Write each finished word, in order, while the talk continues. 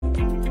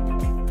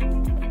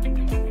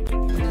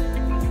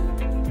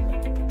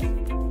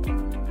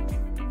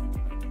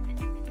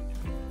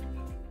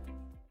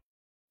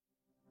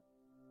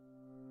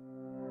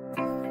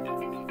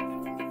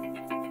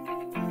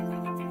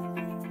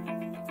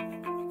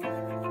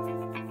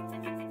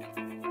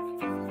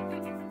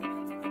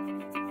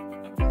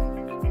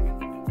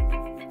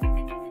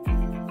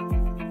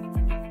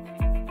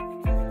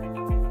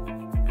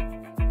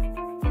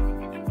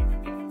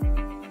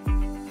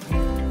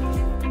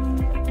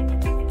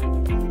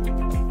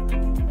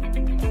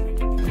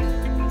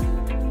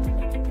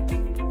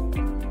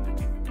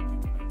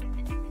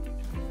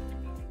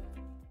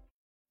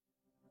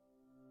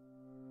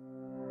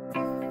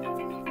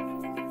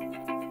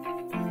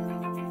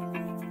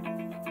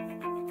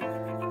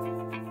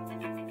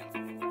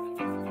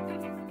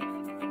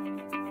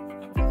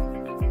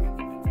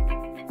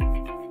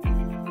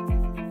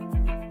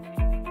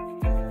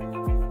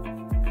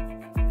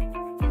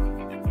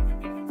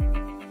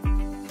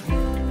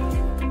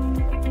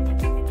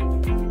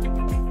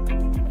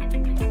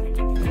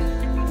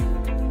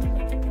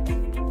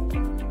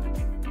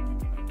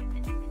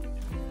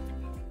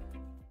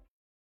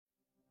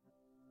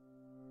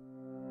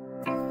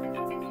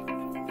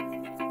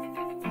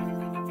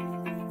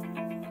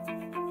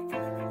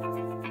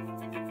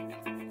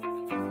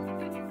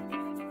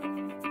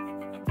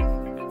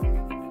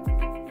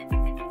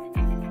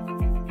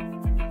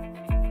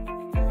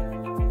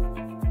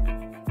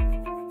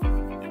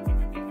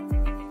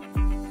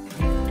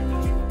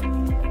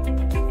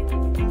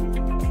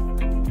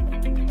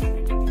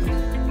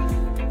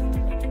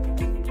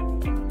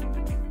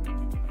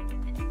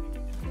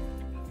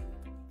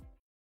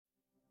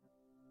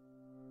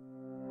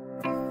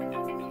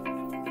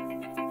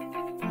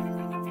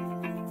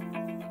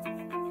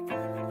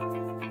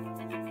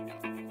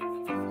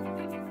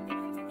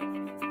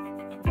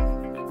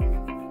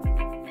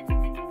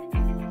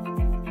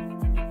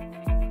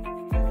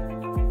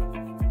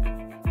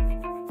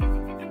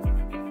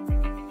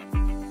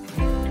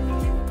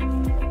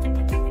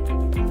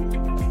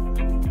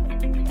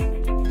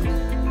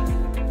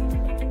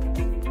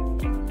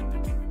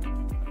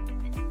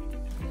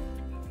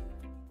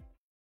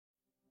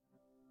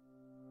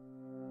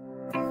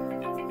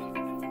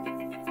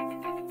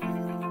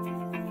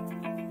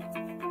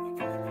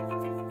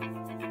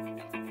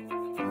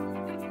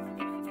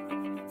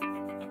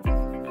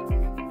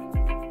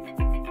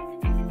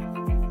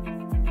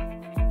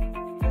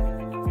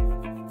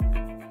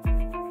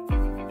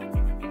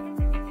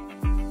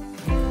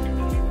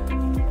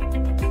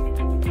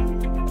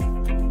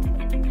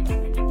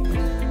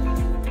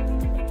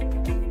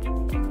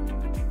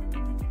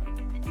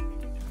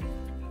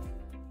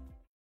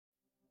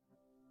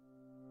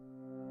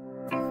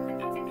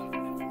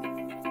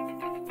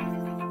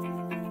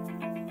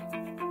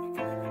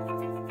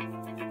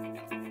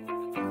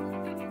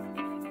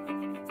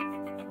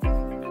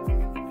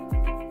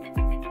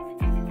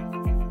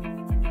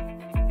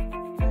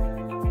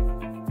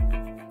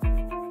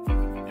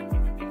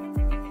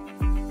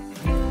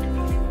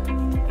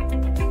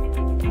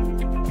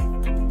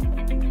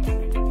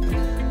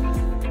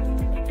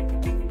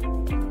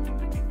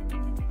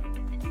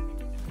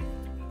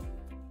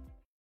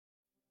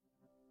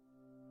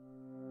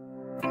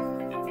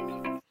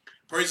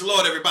Praise the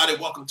Lord, everybody.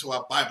 Welcome to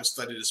our Bible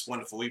study this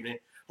wonderful evening.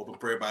 Hope and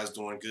pray everybody's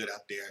doing good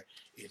out there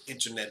in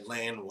internet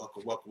land.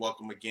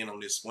 Welcome again on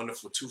this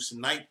wonderful Tuesday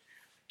night.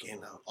 Again,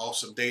 an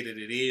awesome day that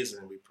it is,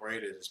 and we pray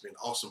that it's been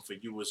awesome for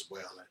you as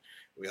well. And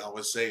we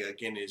always say,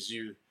 again, as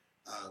you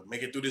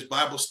make it through this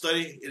Bible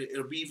study,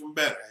 it'll be even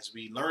better as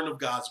we learn of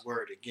God's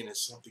Word. Again,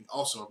 it's something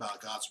awesome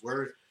about God's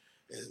Word.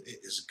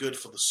 It's good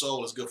for the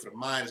soul, it's good for the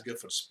mind, it's good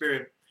for the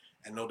spirit,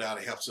 and no doubt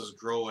it helps us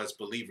grow as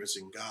believers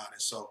in God.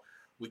 And so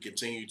we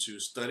continue to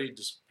study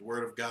the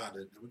Word of God,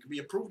 that we can be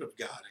approved of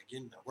God.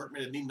 Again, the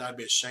workman that need not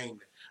be ashamed.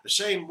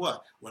 Ashamed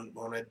what? When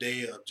that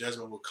day of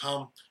judgment will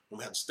come, when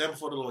we have to stand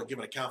before the Lord and give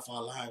an account for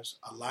our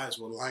lives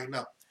will line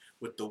up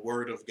with the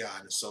Word of God.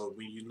 And so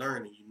when you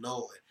learn and you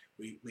know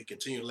it, we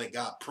continue to let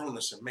God prune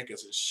us and make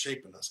us and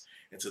shaping us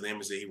into the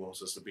image that He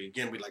wants us to be.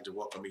 Again, we'd like to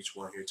welcome each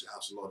one here to the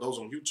house of the Lord. Those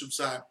on YouTube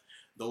side,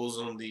 those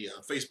on the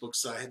Facebook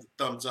side, hit the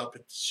thumbs up,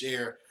 hit the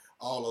share,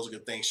 all those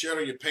good things. Share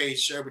it on your page,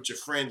 share it with your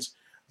friends.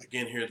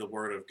 Again, hear the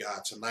Word of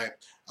God tonight.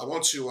 I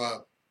want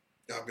to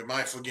be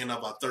mindful again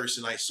of our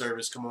Thursday night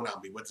service. Come on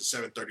out, be with us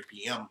at 7:30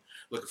 p.m.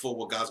 Looking forward to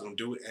what God's going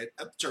to do at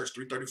the church,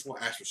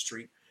 334 Ashford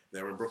Street.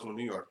 They're in Brooklyn,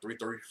 New York,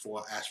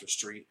 334 Ashford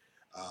Street,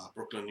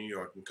 Brooklyn, New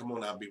York. And come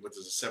on out, be with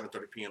us at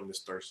 7:30 p.m.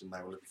 this Thursday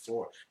night. We're looking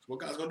forward to what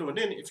God's going to do. And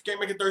then if you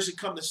can't make it Thursday,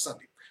 come this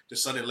Sunday.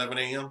 This Sunday, 11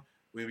 a.m.,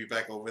 we'll be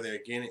back over there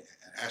again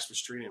at Ashford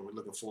Street, and we're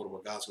looking forward to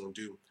what God's going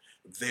to do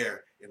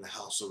there in the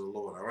house of the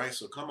Lord. All right,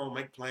 so come on,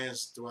 make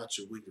plans throughout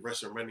your week, the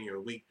rest of your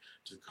week,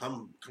 to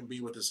come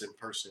be with us in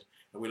person,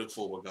 and we look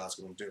forward to what God's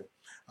going to do.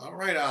 All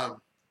right,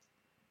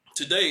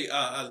 today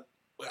I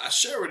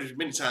share with you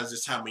many times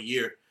this time of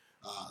year.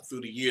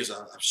 Through the years,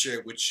 I've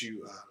shared with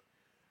you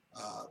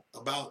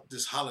about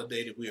this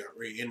holiday that we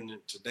are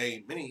in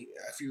today.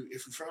 If you're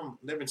from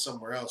living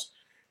somewhere else,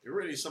 it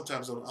really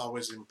sometimes don't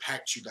always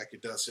impact you like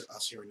it does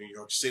us here in New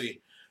York City.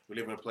 We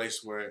live in a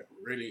place where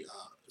really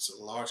it's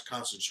a large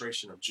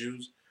concentration of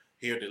Jews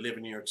here that live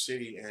in New York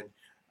City, and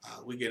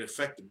we get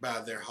affected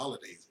by their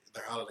holidays.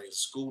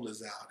 School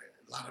is out,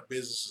 and a lot of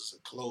businesses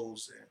are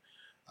closed,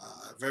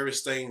 and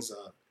various things.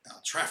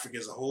 Traffic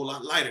is a whole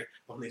lot lighter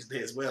on this day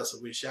as well, so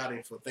we're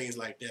shouting for things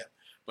like that.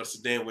 But it's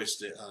the day in which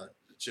the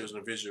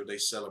children of Israel, they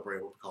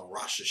celebrate what we call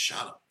Rosh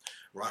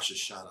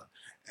Hashanah.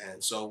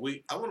 And so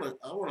I want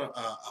to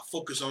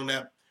focus on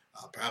that.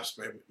 Perhaps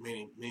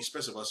many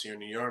especially of us here in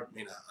New York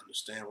may not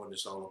understand what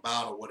it's all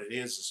about or what it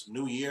is. It's a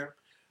new year,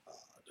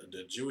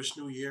 the Jewish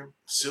New Year,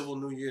 civil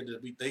New Year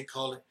that they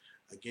call it.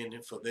 Again,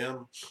 for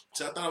them,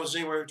 so I thought it was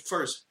January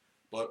 1st,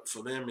 but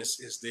for them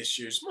it's this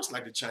year. It's much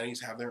like the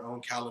Chinese have their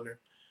own calendar.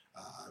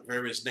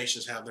 Various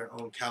nations have their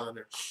own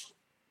calendar.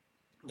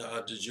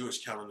 The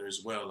Jewish calendar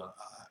as well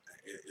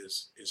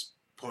is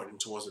pointing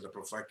towards the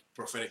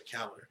prophetic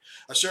calendar.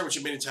 I share with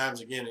you many times.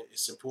 Again,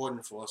 it's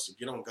important for us to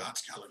get on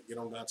God's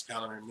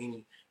calendar,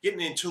 meaning getting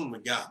in tune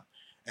with God.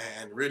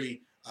 And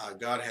really,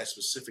 God has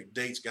specific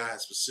dates. God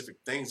has specific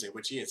things in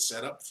which He had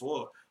set up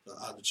for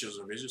the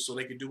children of Israel, so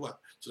they can do what?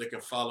 So they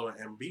can follow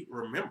and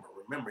remember.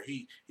 Remember,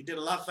 He did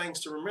a lot of things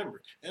to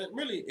remember, and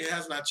really, it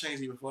has not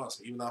changed even for us.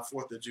 Even our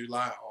 4th of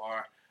July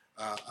or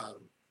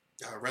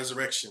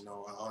Resurrection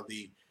or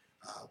the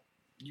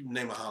you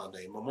name a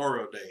holiday,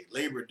 Memorial Day,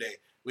 Labor Day.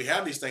 We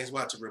have these things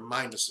to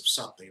remind us of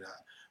something.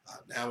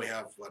 Now we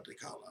have what they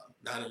call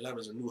 9/11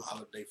 is a new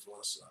holiday for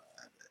us,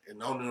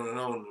 and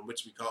on,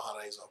 which we call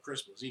holidays on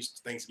Christmas, Easter,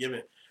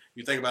 Thanksgiving.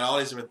 You think about all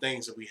these different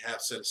things that we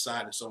have set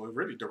aside, and so we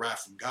really derive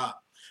from God.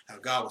 How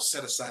God will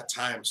set aside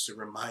times to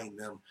remind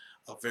them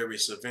of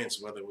various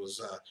events, whether it was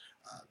the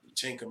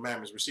Ten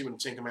Commandments, receiving the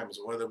Ten Commandments,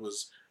 or whether it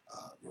was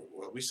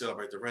we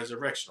celebrate the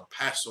resurrection or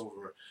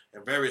Passover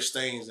and various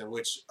things in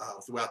which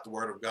throughout the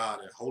Word of God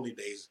and holy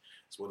days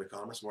is what they call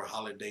them. That's where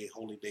holy day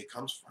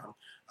comes from.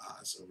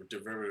 It's a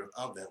derivative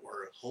of that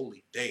word,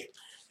 holy day.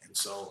 And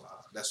so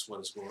that's what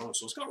is going on.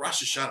 So it's called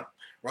Rosh Hashanah.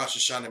 Rosh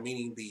Hashanah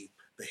meaning the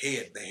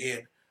head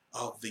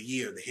of the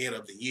year.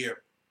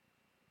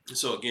 And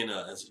so again,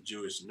 as a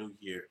Jewish New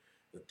Year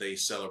that they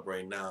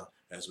celebrate now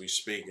as we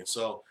speak. And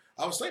so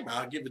I was thinking,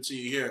 I'll give it to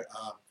you here.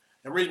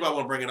 And the reason why I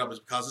want to bring it up is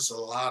because it's a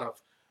lot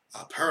of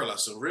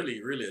parallels, so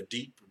really a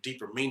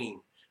deeper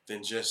meaning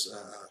than just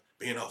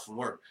being off from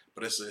work.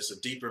 But it's a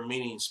deeper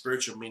meaning,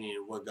 spiritual meaning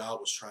of what God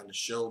was trying to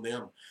show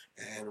them.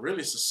 And really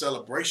it's a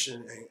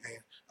celebration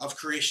of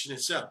creation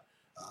itself.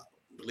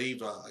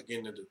 Believe,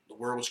 again, that the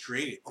world was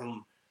created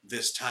on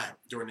this time,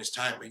 during this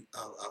time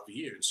of the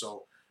year. And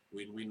so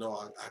we know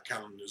our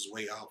calendar is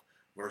way off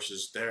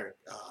versus their,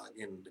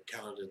 again, the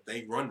calendar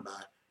they run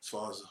by as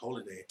far as the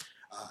holy day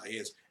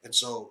is. And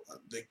so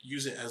they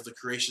use it as the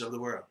creation of the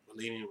world,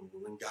 believing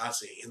when God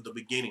said in the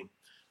beginning,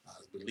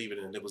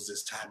 believing that it was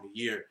this time of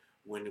year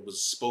when it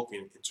was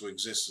spoken into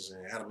existence,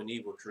 and Adam and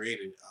Eve were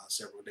created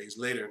several days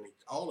later, and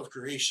all of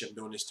creation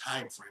during this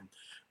time frame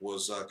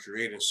was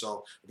created.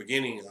 So the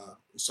beginning,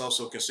 it's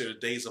also considered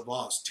days of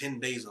awe. It's 10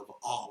 days of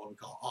awe, what we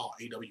call awe,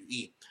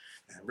 A-W-E.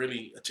 And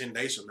really, 10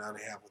 days from now,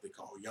 they have what they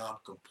call Yom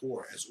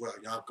Kippur as well.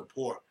 Yom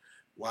Kippur,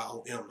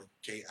 Y-O-M-K-I-P-P-U-R.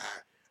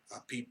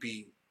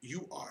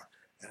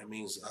 and it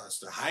means it's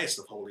the highest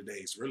of holy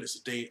days. Really, it's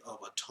a day of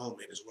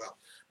atonement as well.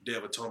 Day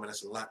of atonement,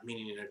 that's a lot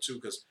meaning in there too,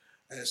 because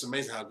it's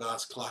amazing how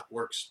God's clock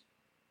works.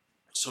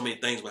 So many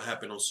things will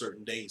happen on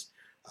certain days.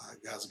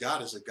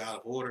 God is a God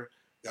of order.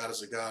 God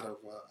is a God of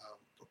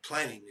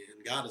planning,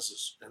 and God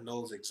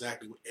knows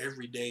exactly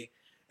every day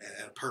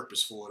and a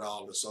purpose for it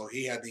all. And so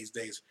He had these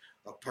days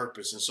of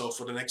purpose. And so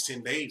for the next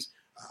 10 days,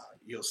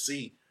 you'll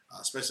see,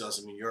 especially us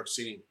in New York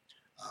City,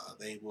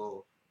 they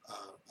will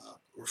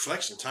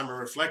reflection, time of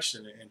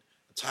reflection, and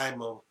a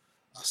time of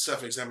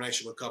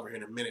self-examination. We'll cover here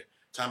in a minute.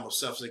 Time of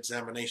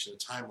self-examination, a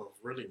time of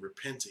really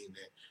repenting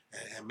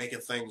and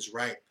making things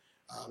right.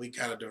 We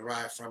kind of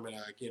derive from it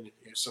again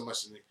so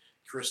much in the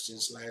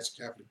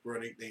Christian/Catholic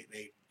world.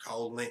 They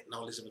call Lent and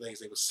all these different things.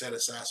 They would set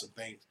aside some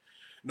things,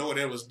 knowing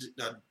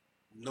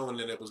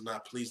that it was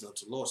not pleasing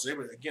unto the Lord. So they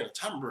were, again, a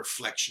time of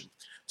reflection.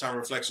 Time of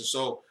reflection.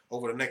 So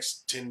over the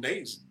next 10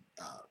 days,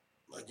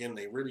 again,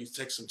 they really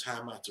take some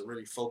time out to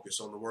really focus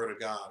on the Word of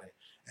God.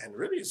 And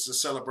really, it's a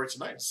celebration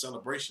tonight. It's a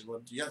celebration.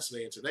 Well,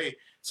 yesterday and today,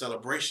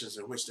 celebrations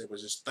in which they were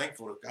just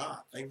thankful to God.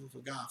 Thankful for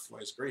God for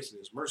His grace and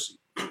His mercy.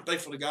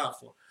 Thankful to God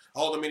for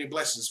all the many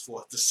blessings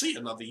for to see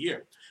another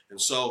year. And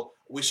so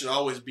we should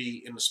always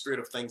be in the spirit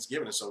of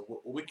thanksgiving. And so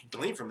what we can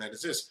glean from that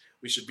is this.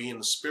 We should be in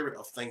the spirit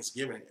of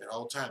thanksgiving at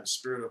all times, the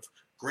spirit of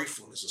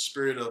gratefulness, the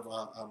spirit of,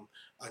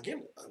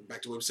 again,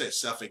 back to what we said,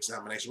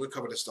 self-examination. We'll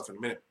cover this stuff in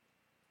a minute.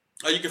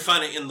 You can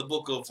find it in the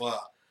book of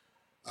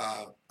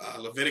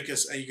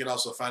Leviticus, and you can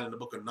also find it in the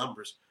book of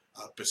Numbers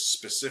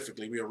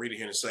specifically. We'll read it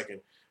here in a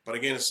second. But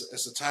again,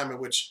 it's a time in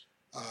which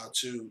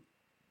to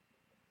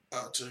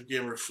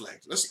again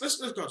reflect. Let's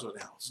go to it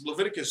now. It's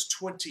Leviticus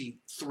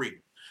 23.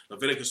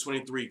 Leviticus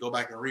 23. Go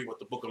back and read what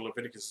the book of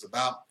Leviticus is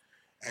about,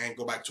 and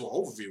go back to an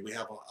overview. We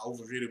have an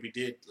overview that we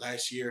did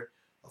last year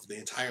of the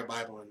entire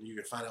Bible, and you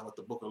can find out what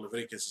the book of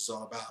Leviticus is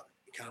all about.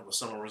 Kind of a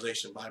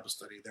summarization Bible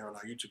study there on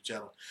our YouTube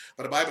channel.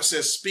 But the Bible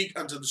says, "Speak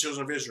unto the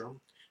children of Israel,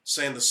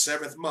 saying, the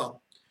 7th month,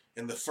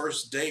 in the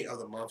first day of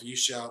the month, you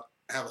shall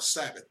have a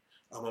Sabbath,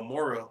 a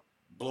memorial,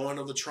 blowing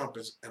of the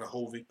trumpets, and a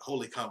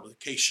holy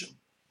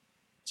convocation."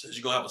 It says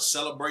you're going to have a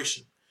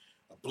celebration,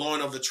 a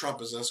blowing of the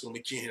trumpets. That's going to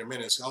be key in a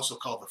minute. It's also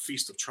called the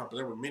Feast of Trumpets.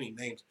 There were many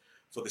names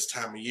for this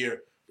time of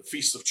year, the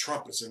Feast of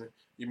Trumpets. And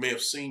you may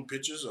have seen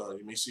pictures, or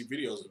you may see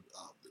videos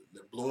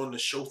of blowing the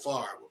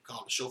shofar. We'll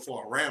call it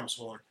shofar, a ram's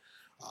horn.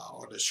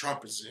 Or the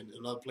trumpets. In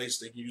another place,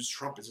 they use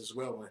trumpets as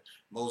well. When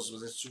Moses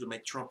was instituted to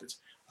make trumpets,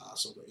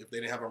 so if they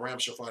didn't have a ram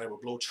shofar, they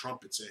would blow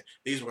trumpets. And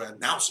these were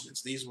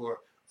announcements. These were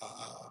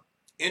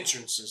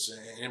entrances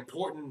and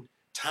important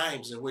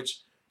times in which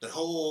the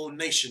whole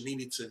nation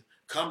needed to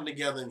come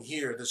together and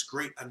hear this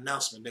great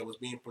announcement that was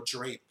being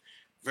portrayed.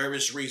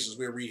 Various reasons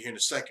we'll read here in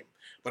a second.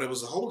 But it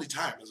was a holy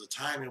time. It was a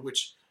time in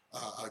which,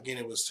 again,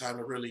 it was time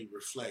to really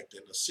reflect,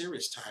 and a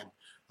serious time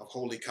of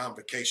holy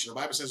convocation. The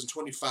Bible says in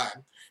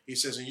 25, He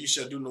says, "And you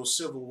shall do no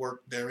civil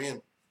work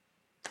therein."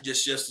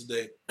 Just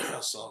yesterday,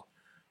 I saw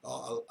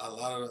a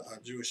lot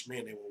of Jewish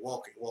men. They were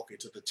walking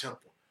to the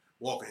temple,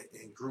 walking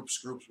in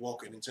groups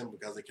walking in the temple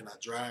because they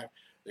cannot drive.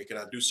 They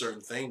cannot do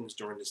certain things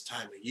during this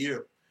time of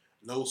year.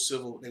 No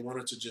civil. They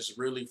wanted to just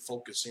really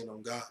focus in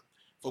on God,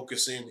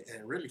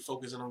 and really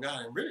focusing on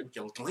God. And really we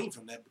can glean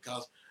from that,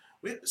 because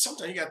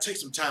sometimes you got to take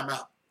some time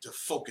out to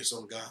focus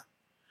on God.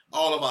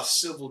 All of our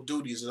civil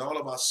duties and all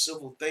of our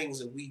civil things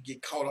that we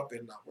get caught up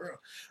in our world.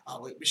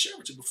 We shared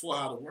with you before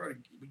how the world,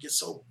 we get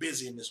so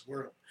busy in this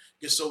world,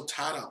 get so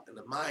tied up, and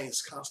the mind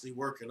is constantly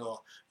working,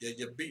 or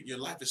your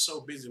life is so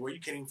busy where you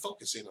can't even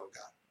focus in on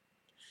God.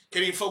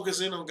 Can't even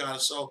focus in on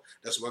God. So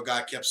that's why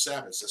God kept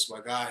Sabbaths. That's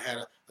why God had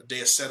a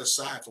day set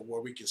aside for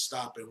where we can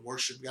stop and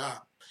worship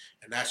God.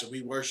 And that's what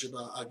we worship.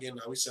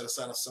 We set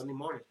aside a Sunday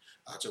morning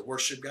to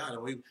worship God.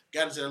 And we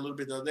got into that a little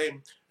bit the other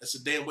day. That's the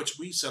day in which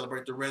we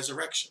celebrate the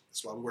resurrection.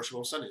 That's why we worship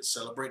on Sunday,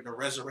 celebrating the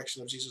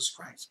resurrection of Jesus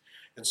Christ.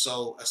 And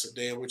so that's a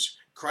day in which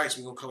Christ,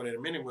 we're going to cover that in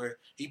a minute, where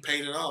He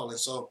paid it all. And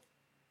so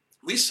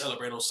we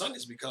celebrate on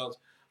Sundays because,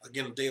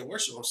 again, the day of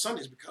worship on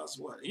Sundays, because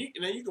what? You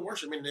can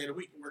worship any day of the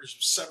week. You can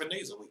worship 7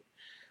 days a week.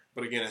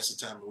 But again, that's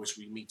the time in which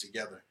we meet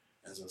together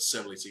as an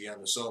assembly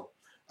together. So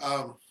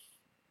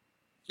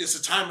it's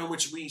a time in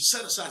which we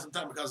set aside some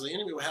time, because the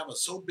enemy will have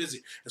us so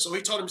busy. And so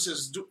He told him, He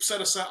says, set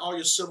aside all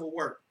your civil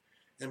work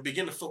and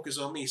begin to focus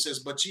on Me. He says,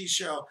 "But ye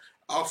shall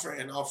offer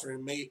an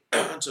offering made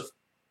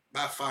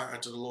by fire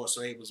unto the Lord."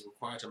 So he was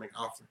required to make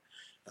an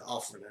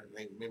offering. And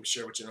they maybe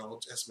share with you in the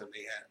Old Testament,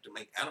 they had to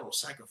make animal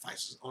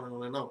sacrifices, on and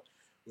on and on.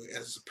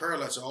 As a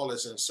parallel to all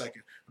this in a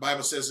second. The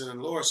Bible says, "And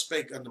the Lord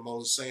spake unto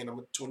Moses, saying,"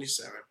 number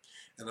 27,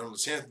 "and on the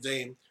 10th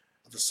day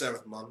of the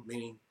 7th month,"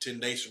 meaning 10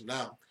 days from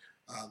now,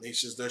 he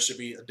says, "there shall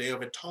be a day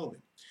of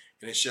atonement,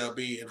 and it shall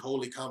be an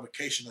holy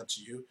convocation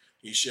unto you.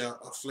 Ye shall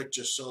afflict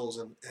your souls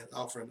and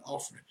offer an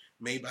offering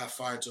made by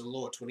fire to the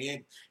Lord."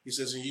 28, he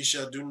says, "And ye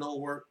shall do no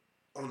work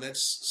on that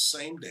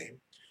same day,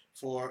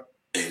 for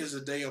it is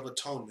a day of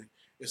atonement."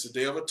 It's a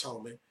day of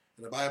atonement.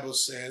 And the Bible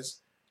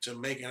says to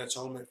make an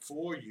atonement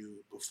for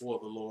you before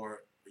the Lord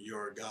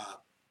your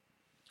God.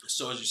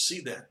 So as you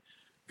see that,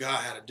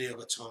 God had a day of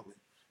atonement,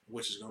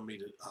 which is going to be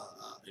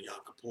the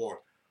Yom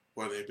Kippur,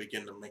 where they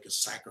begin to make a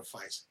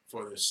sacrifice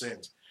for their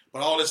sins.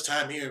 But all this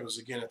time here was,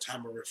 again, a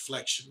time of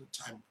reflection,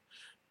 a time of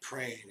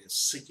praying and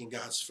seeking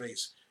God's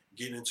face,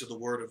 getting into the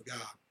Word of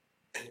God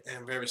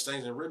and various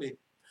things. And really,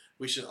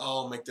 we should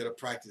all make that a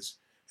practice.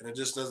 And it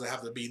just doesn't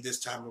have to be this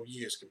time of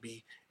year. It can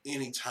be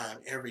any time,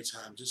 every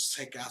time. Just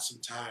take out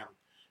some time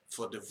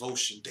for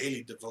devotion,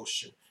 daily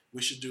devotion.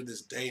 We should do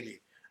this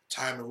daily,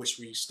 time in which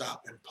we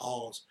stop and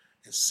pause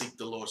and seek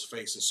the Lord's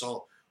face. And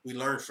so we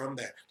learn from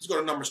that. Let's go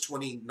to Numbers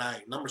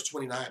 29. Numbers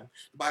 29,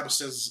 the Bible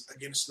says,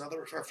 again, it's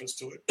another reference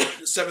to it.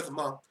 The seventh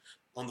month,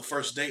 on the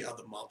first day of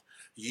the month,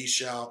 ye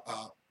shall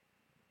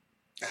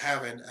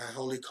have a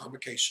holy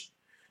convocation.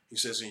 He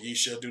says, and ye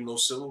shall do no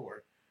civil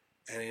work,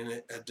 and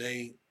in a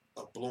day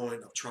of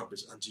blowing of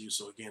trumpets unto you.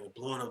 So again, the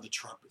blowing of the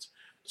trumpets,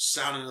 the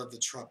sounding of the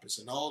trumpets,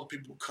 and all the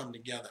people come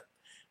together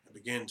and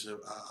begin to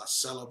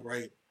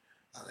celebrate.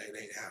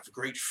 They have a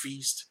great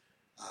feast.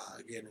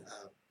 Again,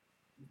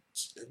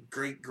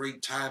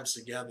 great times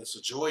together. It's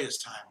a joyous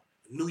time,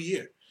 a new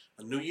year,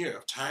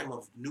 a time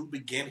of new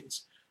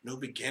beginnings.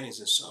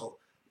 And so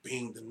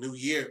being the new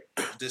year,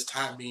 this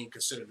time being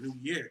considered new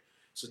year,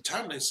 it's a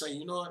time they say,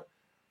 you know what,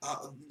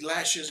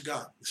 last year's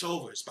gone. It's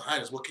over. It's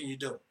behind us. What can you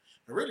do?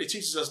 It really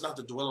teaches us not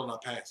to dwell on our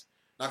past,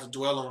 not to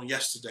dwell on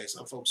yesterday.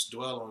 Some folks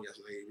dwell on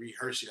yesterday,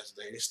 rehearse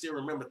yesterday. They still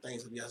remember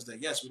things of yesterday.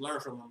 Yes, we learn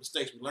from our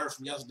mistakes. We learn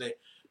from yesterday,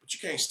 but you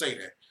can't stay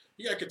there.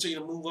 You got to continue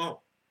to move on.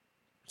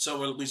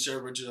 So we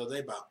shared with you the other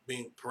day about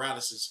being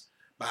paralysis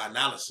by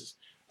analysis.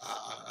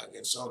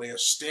 And so they'll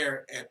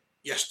stare at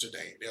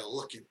yesterday. They'll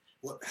look at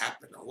what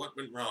happened or what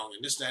went wrong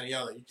and this, that, and the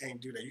other. You can't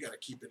do that. You got to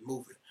keep it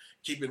moving.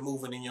 Keep it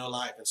moving in your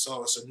life. And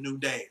so it's a new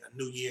day, a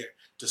new year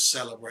to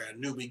celebrate, a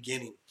new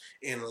beginning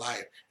in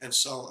life. And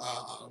so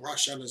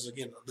Rosh Hashanah is,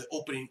 again, the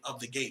opening of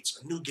the gates.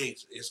 A new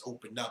gate is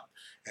opened up.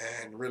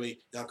 And really,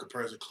 Yom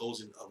Kippur is the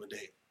closing of a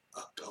day,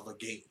 of a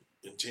gate.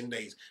 In 10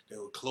 days, they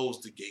will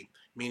close the gate,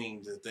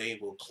 meaning that they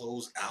will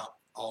close out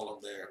all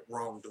of their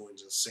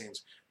wrongdoings and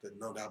sins that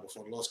no doubt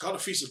before the Lord. It's called the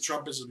Feast of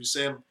Trumpets, as we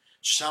said,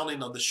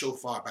 shouting of the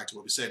shofar, back to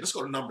what we said. Let's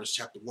go to Numbers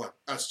chapter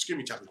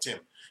 10.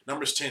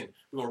 Numbers 10.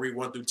 We're going to read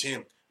 1 through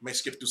 10. I may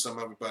skip through some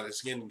of it, but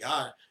it's again,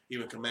 God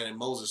even commanded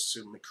Moses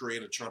to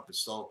create a trumpet.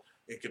 So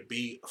it could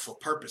be for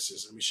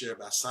purposes. And we share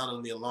about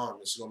sounding the alarm.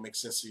 This is going to make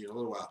sense to you in a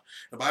little while.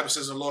 The Bible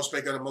says, the Lord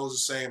spake unto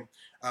Moses, saying,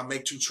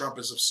 make 2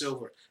 trumpets of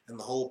silver, and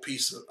the whole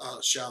piece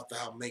shalt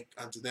thou make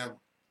unto them,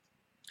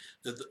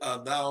 that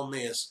thou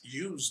mayest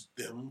use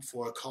them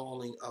for a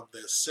calling of the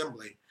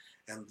assembly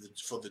and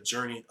for the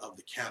journey of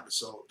the camp.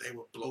 So they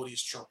would blow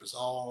these trumpets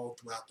all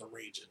throughout the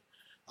region,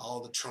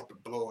 all the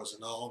trumpet blowers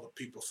and all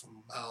the people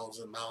from miles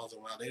and miles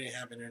around. They didn't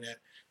have internet.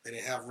 They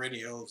didn't have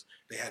radios.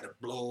 They had to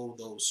blow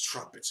those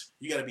trumpets.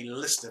 You got to be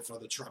listening for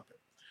the trumpet,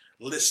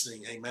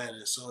 listening, amen.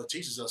 And so it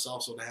teaches us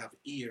also to have an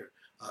ear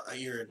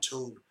in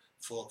tune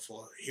for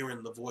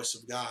hearing the voice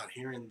of God,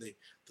 hearing the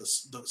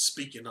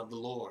speaking of the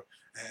Lord.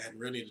 And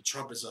really the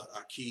trumpets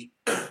are key,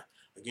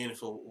 again,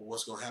 for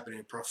what's going to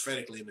happen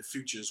prophetically in the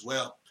future as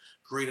well.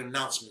 Great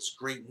announcements,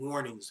 great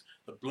warnings.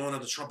 The blowing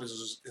of the trumpets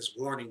is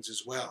warnings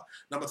as well.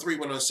 Number 3,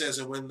 when it says,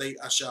 and when they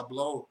shall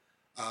blow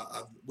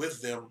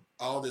with them,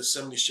 all the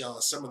assembly shall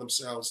assemble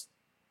themselves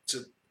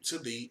to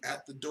thee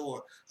at the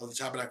door of the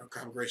tabernacle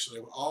congregation.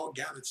 They will all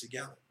gather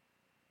together.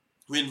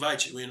 We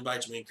invite you, we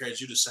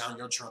encourage you to sound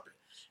your trumpet.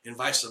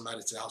 Invite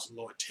somebody to the house of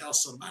the Lord. Tell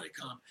somebody,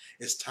 come.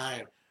 It's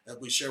time that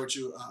we share with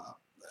you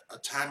a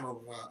time of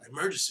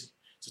emergency.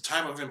 It's a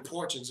time of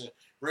importance. And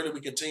really,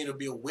 we continue to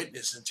be a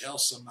witness and tell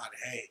somebody,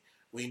 hey,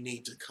 we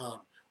need to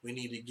come. We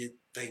need to get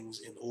things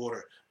in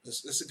order.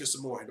 Let's get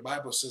some more. The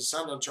Bible says,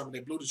 sound the trumpet.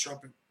 They blew the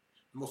trumpet,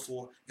 number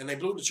 4. And they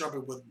blew the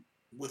trumpet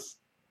with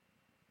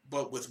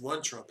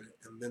one trumpet.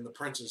 And then the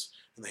princes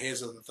and the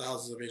heads of the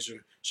thousands of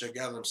Israel shall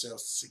gather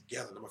themselves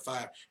together. Number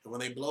 5. And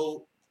when they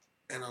blow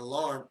an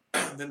alarm,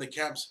 then the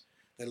camps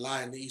that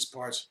lie in the east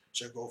parts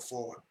shall go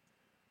forward.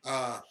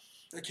 I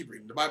keep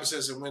reading. The Bible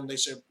says that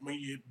when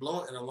you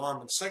blow an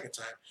alarm the second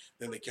time,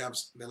 then the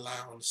camps that lie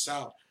on the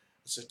south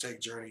shall take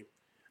journey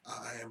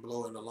and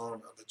blow an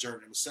alarm of the journey.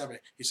 Number 7.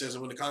 He says,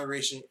 and when the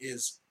congregation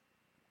is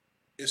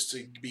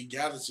to be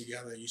gathered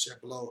together, you shall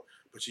blow,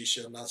 but ye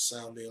shall not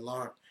sound the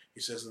alarm.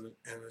 He says, and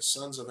the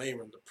sons of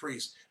Aaron, the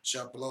priests,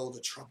 shall blow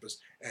the trumpets,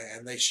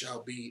 and they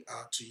shall be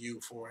to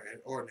you for an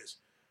ordinance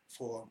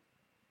for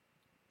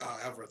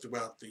ever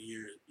throughout the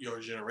year, your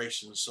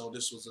generation. So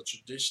this was a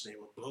tradition. They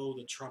would blow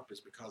the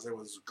trumpets because there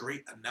was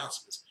great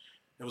announcements.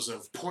 There was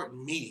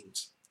important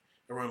meetings.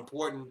 There were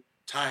important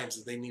times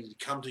that they needed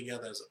to come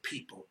together as a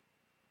people.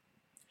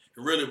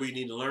 And really, we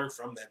need to learn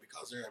from that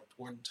because there are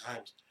important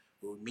times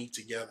where we meet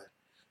together.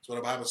 So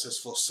the Bible says,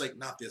 forsake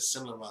not the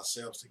assembling of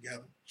ourselves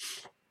together.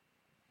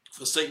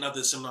 Forsake not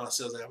the assembling of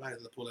ourselves. I might have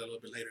to pull that a little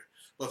bit later.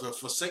 But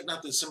forsake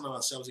not the assembling of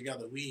ourselves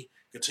together. We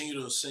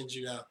continue to send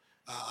you out.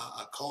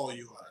 Call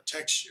you,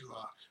 text you,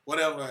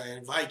 whatever,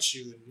 invite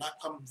you, and not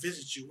come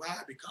visit you. Why?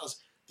 Because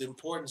the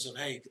importance of,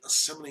 hey,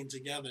 assembling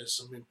together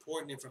some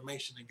important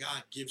information that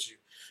God gives you,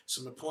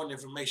 some important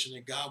information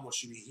that God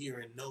wants you to hear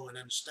and know and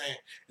understand.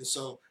 And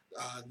so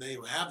they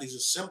will have these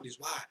assemblies.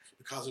 Why?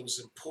 Because it was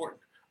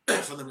important.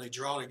 for them to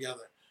draw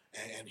together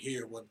and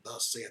hear what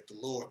thus saith the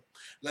Lord.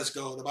 Let's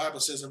go. The Bible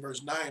says in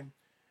verse 9,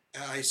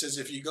 he says,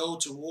 if you go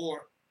to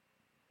war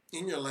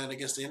in your land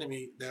against the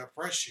enemy that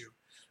oppress you,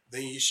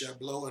 then ye shall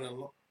blow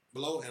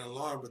an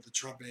alarm with the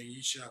trumpet, and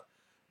ye shall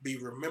be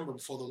remembered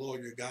before the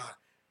Lord your God,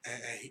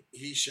 and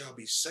he shall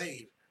be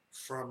saved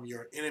from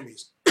your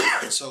enemies.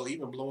 So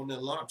even blowing the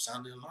alarm,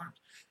 sounding the alarm,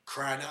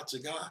 crying out to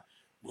God,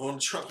 blowing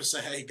the trumpet,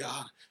 saying, hey,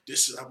 God,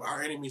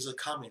 our enemies are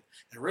coming.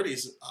 And really,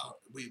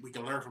 we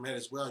can learn from that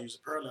as well. Use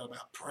a parallel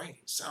about praying,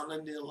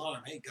 sounding the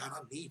alarm. Hey, God, I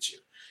need you.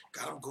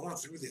 God, I'm going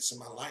through this in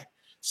my life.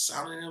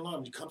 Sounding the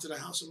alarm. You come to the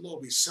house of the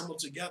Lord, we assemble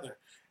together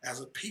as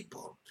a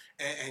people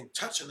and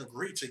touch and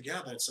agree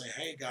together and say,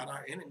 hey, God,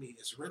 our enemy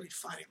is really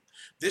fighting.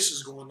 This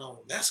is going on.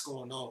 That's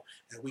going on.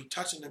 And we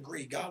touch and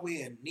agree. God,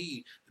 we're in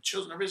need. The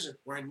children of Israel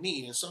were in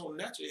need. And so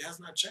naturally, it has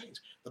not changed.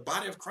 The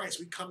body of Christ,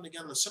 we come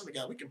together and assemble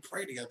together. We can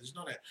pray together. There's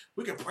no that.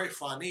 We can pray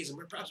for our needs. And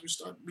perhaps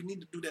we need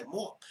to do that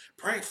more.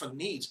 Praying for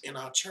needs in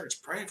our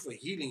church. Praying for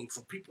healing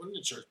for people in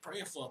the church.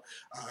 Praying for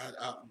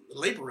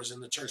laborers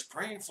in the church.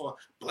 Praying for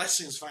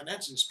blessings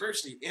financially and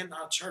spiritually in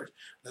our church.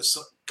 Let's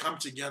come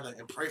together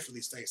and pray for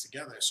these things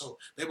together. So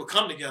they will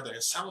come together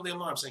and sound the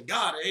alarm saying,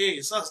 God, hey,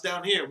 it's us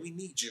down here. We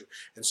need you.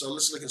 And so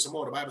let's look at some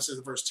more. The Bible says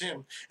in verse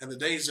 10, and the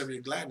days of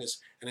your gladness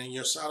and in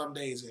your solemn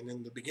days and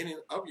in the beginning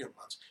of your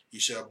months, you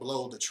shall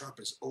blow the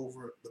trumpets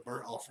over the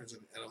burnt offerings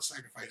and the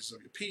sacrifices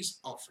of your peace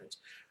offerings,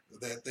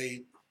 that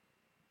they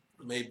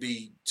may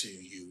be to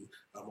you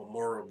a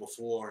memorial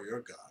before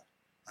your God.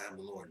 I am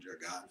the Lord your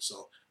God.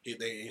 So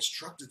they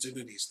instructed to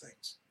do these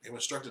things. They were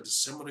instructed to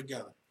assemble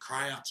together,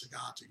 cry out to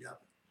God together.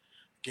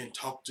 Again,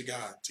 talk to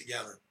God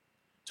together,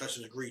 touch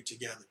and agree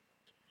together.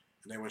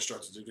 And they were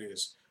instructed to do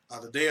this.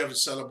 The day of the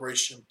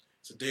celebration,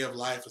 it's a day of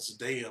life. It's a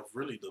day of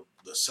really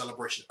the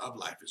celebration of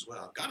life as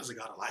well. God is a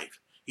God of life.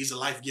 He's a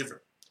life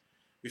giver.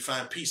 We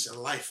find peace and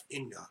life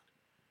in God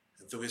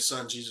and through his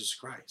son, Jesus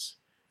Christ.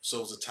 So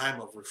it's a time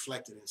of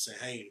reflecting and saying,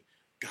 hey,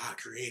 God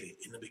created.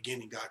 In the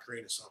beginning, God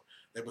created. So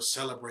they were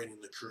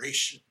celebrating the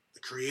creation, the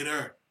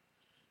creator,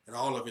 and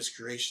all of his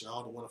creation,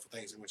 all the wonderful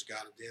things in which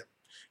God did.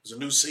 It was a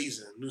new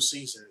season.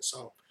 And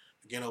so,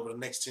 again, over the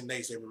next 10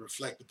 days, they would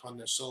reflect upon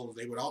their souls.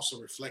 They would also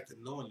reflect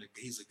in knowing that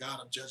he's a God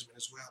of judgment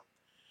as well.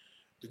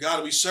 The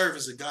God we serve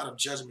is a God of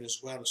judgment as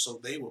well. And so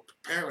they were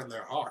preparing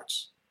their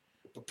hearts,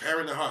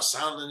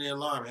 sounding the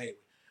alarm. Hey,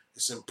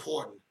 it's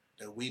important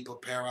that we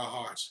prepare our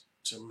hearts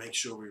to make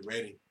sure we're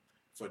ready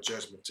for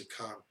judgment to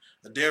come.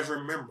 A day of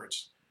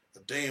remembrance, a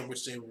day in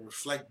which they will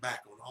reflect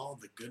back on all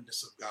the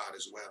goodness of God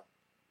as well.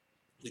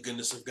 The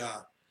goodness of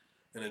God.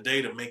 And a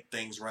day to make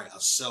things right, a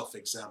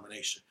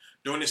self-examination.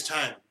 During this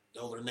time,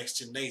 over the next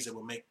 10 days, they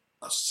will make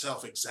a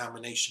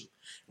self-examination.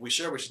 We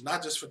share with you,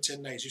 not just for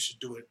 10 days, you should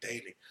do it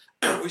daily.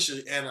 We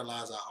should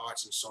analyze our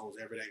hearts and souls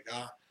every day.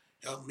 God,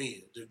 help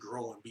me to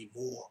grow and be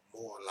more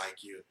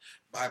like you.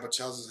 The Bible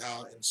tells us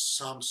how in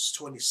Psalms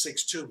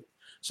 26:2,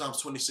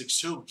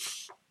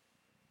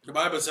 the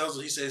Bible tells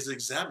us, he says,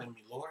 examine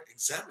me, Lord,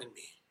 examine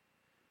me.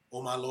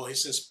 Oh, my Lord, he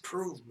says,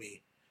 prove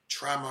me,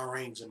 try my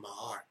reins in my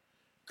heart.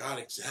 God,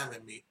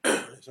 examine me.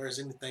 If there is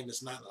anything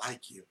that's not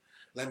like you,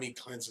 let me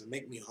cleanse and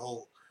make me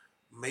whole.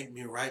 Make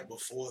me right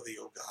before thee,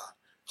 O God.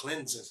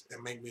 Cleanse us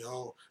and make me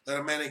whole. Let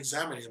a man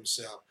examine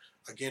himself.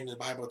 Again, the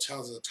Bible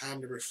tells us a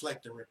time to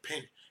reflect and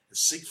repent and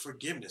seek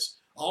forgiveness.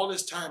 All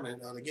this time,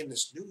 and again,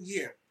 this new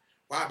year.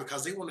 Why?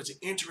 Because they wanted to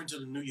enter into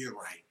the new year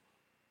right.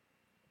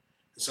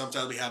 And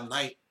sometimes we have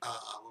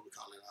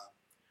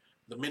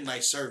the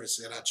midnight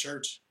service at our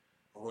church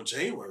on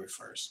January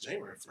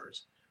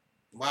 1st.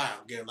 Why?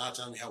 Again, a lot of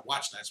times we have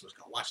watch nights, what's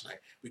called watch night.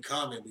 We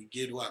come and we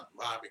get what?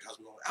 Why? Because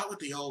we go out with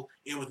the old,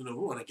 in with the new.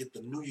 We want to get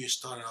the new year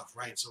started off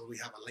right. So we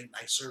have a late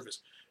night service,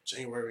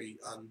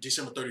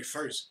 December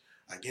 31st.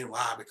 Again,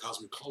 why? Because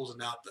we're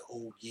closing out the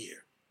old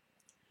year.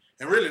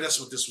 And really, that's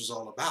what this was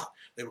all about.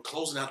 They were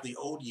closing out the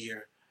old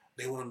year.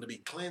 They wanted to be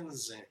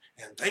cleansed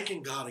and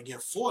thanking God again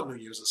for New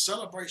Year's, a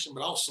celebration,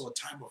 but also a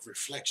time of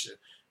reflection.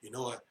 You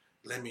know what?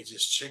 Let me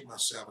just check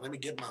myself. Let me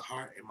get my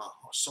heart and my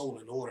soul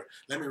in order.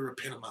 Let me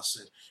repent of my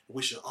sin.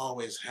 We should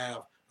always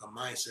have a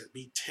mindset,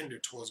 be tender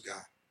towards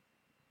God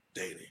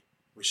daily.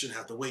 We shouldn't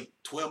have to wait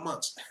 12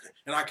 months.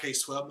 In our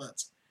case, 12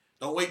 months.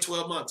 Don't wait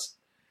 12 months.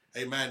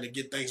 Amen. To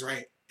get things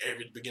right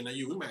every beginning of the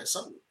year.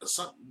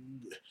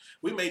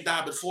 We may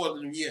die before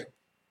the new year.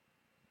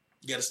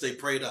 You got to stay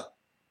prayed up.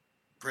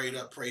 Pray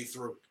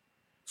through it.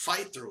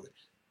 Fight through it.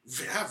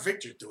 Have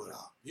victory through it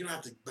all. You don't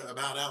have to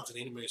bow down to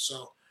the enemy.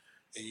 So,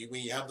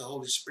 when you have the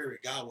Holy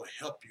Spirit, God will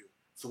help you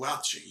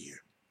throughout your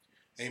year.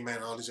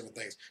 Amen. All these different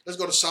things. Let's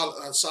go to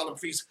solemn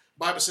feast.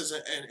 Bible says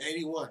in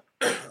 81,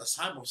 a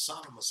time of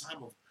solemn, a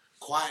time of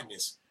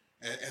quietness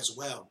as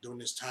well during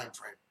this time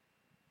frame,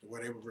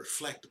 where they will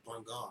reflect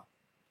upon God.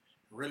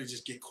 Really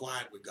just get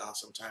quiet with God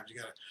sometimes.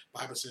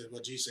 Bible says,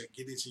 well, Jesus said,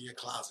 get into your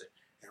closet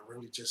and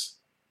really just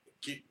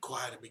get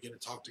quiet and begin to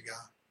talk to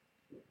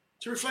God.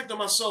 To reflect on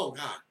my soul,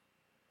 God,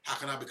 how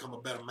can I become a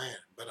better man,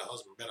 better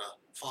husband, better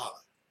father?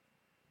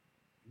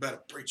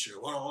 Better preacher.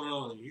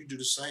 Well, you do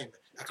the same.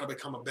 How can I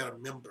become a better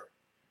member?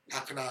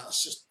 How can I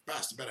assist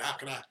Pastor better? How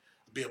can I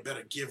be a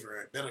better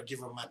giver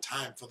of my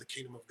time for the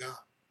kingdom of God?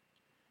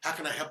 How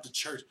can I help the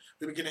church?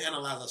 We begin to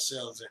analyze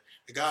ourselves. And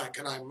God,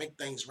 can I make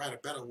things right? A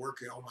better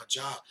worker on my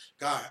job.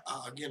 God,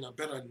 again, a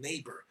better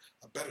neighbor,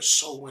 a better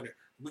soul winner.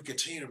 We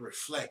continue to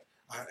reflect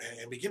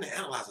and begin to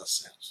analyze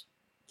ourselves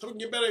so we can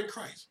get better in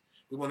Christ.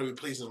 We want to be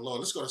pleasing the Lord.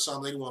 Let's go to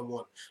Psalm 81:1.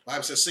 The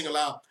Bible says, sing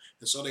aloud.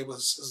 And so it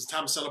was a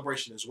time of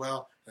celebration as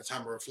well, and a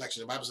time of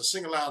reflection. The Bible says,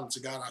 sing aloud unto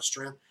God our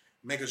strength.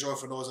 Make a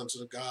joyful noise unto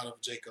the God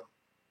of Jacob.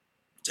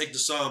 Take the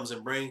psalms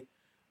and bring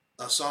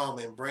a psalm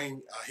and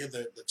bring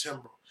hither the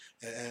timbrel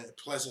and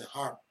pleasant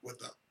harp with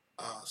the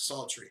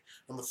psaltery.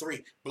 Number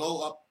 3,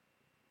 blow up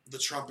the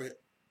trumpet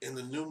in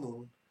the new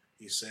moon,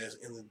 he says,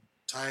 in the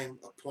time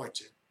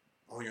appointed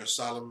on your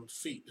solemn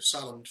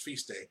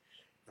feast day.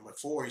 Number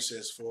 4, he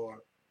says, for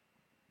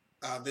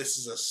this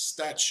is a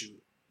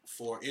statute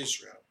for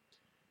Israel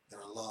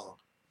and a law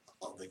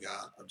of the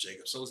God of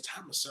Jacob. So it's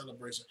time of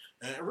celebration.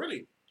 And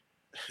really,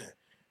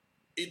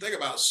 you think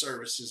about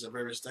services and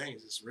various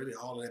things, it's really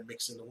all of that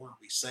mixed into one.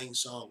 We sing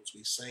songs,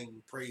 we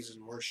sing praise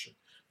and worship,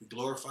 we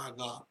glorify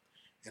God.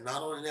 And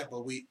not only that,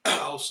 but we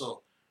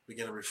also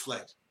begin to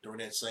reflect during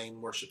that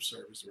same worship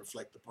service,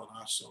 reflect upon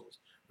our souls,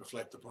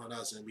 reflect upon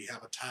us. And we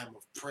have a time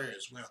of prayer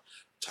as well,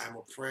 time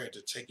of prayer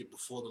to take it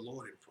before the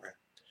Lord in prayer,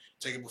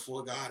 take it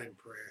before God in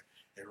prayer,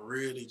 and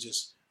really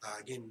just,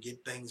 again,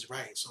 get things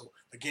right. So,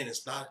 again,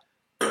 it's not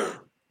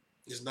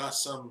it's not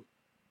some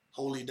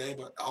holy day,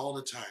 but all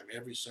the time,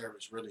 every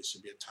service really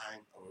should be a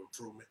time of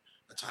improvement,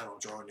 a time of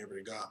drawing near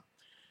to God.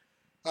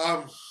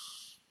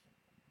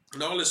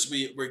 And all this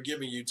we're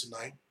giving you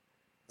tonight,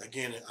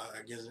 again,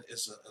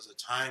 it's a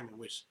time in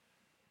which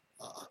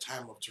a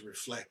time to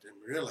reflect and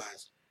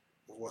realize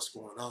what's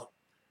going on.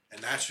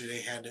 And naturally,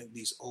 they had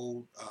these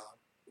old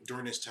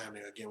during this time.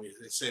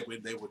 They said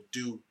they would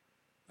do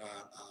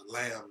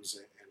lambs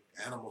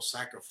and animal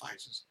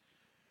sacrifices.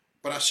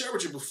 But I shared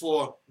with you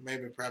before,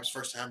 maybe perhaps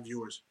first-time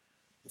viewers,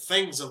 the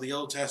things of the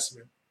Old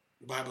Testament,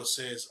 the Bible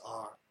says,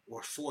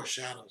 were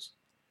foreshadows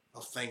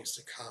of things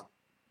to come.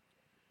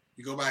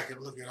 You go back and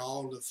look at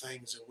all the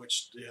things in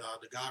which the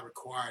God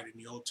required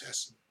in the Old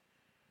Testament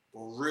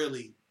were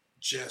really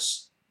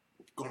just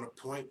going to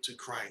point to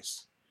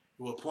Christ.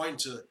 It will point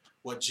to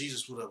what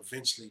Jesus would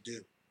eventually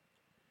do.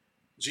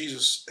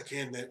 Jesus,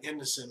 again, that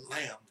innocent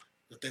lamb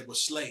that they were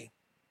slain.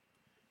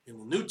 In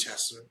the New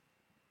Testament,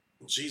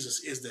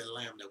 Jesus is that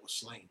lamb that was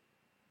slain.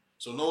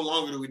 So no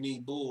longer do we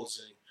need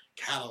bulls and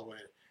cattle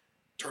and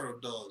turtle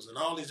doves and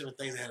all these different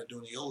things they had to do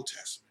in the Old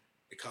Testament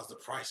because the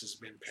price has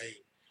been paid.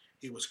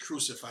 He was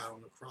crucified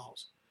on the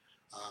cross.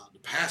 The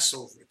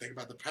Passover, think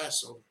about the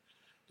Passover.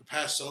 The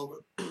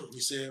Passover, he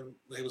said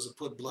they was to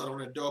put blood on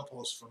their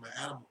doorposts from an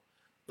animal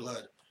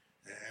blood.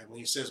 And when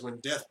he says when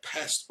death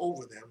passed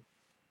over them,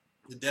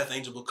 the death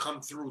angel will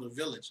come through the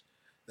village,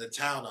 the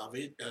town of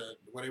it,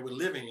 where they were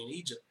living in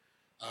Egypt.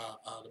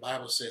 The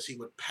Bible says he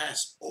would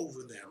pass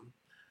over them.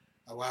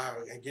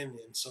 Again,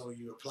 and so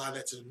you apply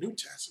that to the New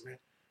Testament.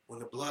 When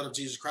the blood of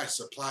Jesus Christ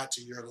is applied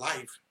to your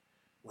life,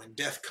 when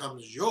death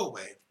comes your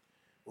way,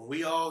 when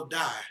we all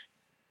die,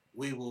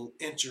 we will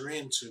enter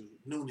into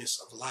newness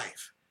of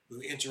life. We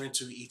will enter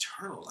into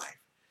eternal life.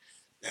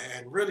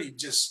 And really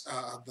just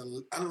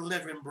the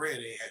unleavened bread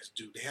they had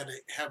to do. They had to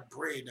have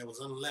bread that was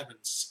unleavened.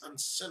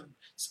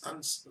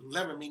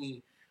 Unleavened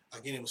meaning,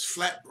 again, it was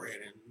flat bread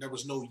and there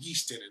was no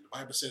yeast in it. The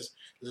Bible says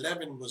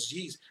leaven was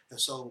yeast. And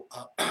so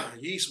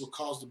yeast would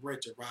cause the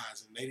bread to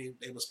rise. And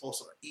they were supposed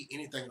to eat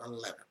anything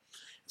unleavened.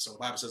 And so the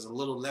Bible says a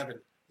little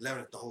leaven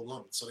leaveneth the whole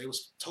lump. So they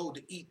was told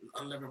to eat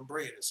unleavened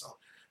bread. And so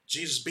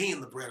Jesus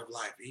being the bread of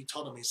life, he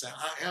told them, he said,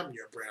 I am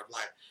your bread of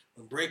life.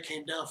 When bread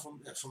came down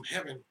from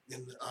heaven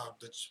in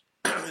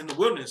the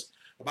wilderness,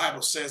 the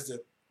Bible says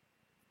that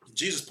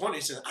Jesus pointed,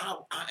 he said, I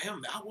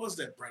was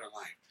that bread of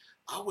life.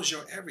 I was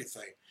your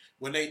everything.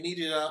 When they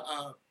needed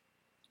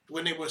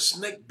when they were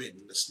snake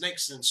bitten, the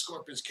snakes and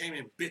scorpions came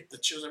and bit the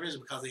children of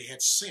Israel because they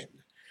had sinned.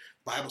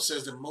 The Bible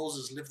says that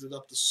Moses lifted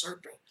up the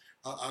serpent,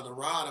 the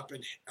rod up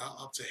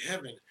to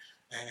heaven,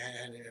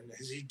 and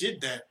as he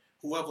did that,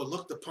 whoever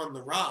looked upon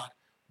the rod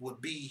would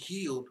be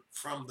healed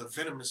from the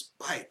venomous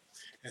bite.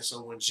 And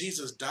so when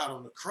Jesus died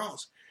on the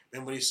cross,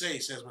 and what he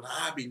says, when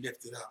I be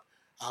lifted up,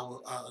 I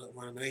will,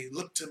 when they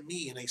look to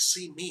me and they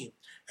see me,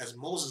 as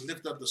Moses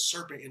lifted up the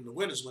serpent in the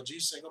wilderness, what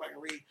Jesus said, go back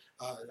and read,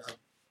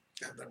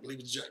 I believe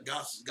it's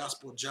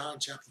Gospel of John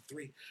chapter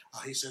 3.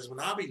 He says, when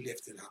I be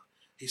lifted up,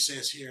 he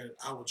says here,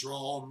 I will draw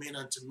all men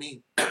unto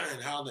me.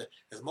 And how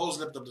as Moses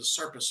lifted up the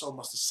serpent, so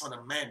must the Son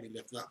of Man be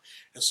lifted up.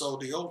 And so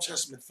the Old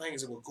Testament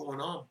things that were going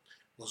on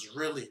was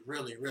really,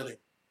 really, really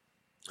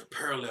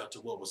parallel to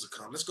what was to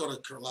come. Let's go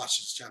to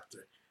Colossians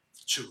chapter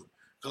 2.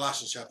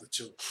 Colossians chapter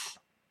 2.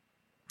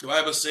 The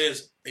Bible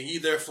says, and ye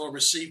therefore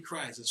receive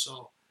Christ. And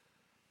so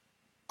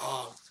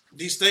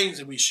these things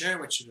that we share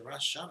with you, the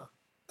Rosh Hashanah,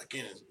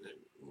 again,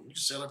 you can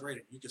celebrate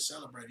it. You can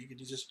celebrate it. You can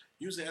just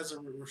use it as a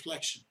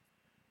reflection.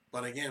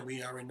 But again,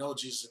 we already know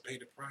Jesus has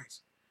paid the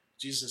price.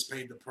 Jesus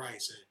paid the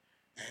price.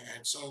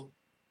 And so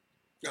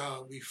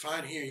we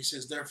find here, he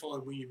says, therefore,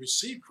 when you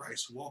receive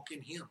Christ, walk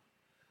in him.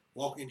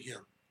 Walk in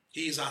him.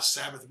 He is our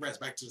Sabbath rest.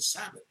 Back to the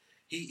Sabbath.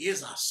 He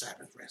is our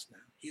Sabbath rest now.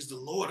 He's the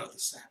Lord of the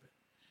Sabbath.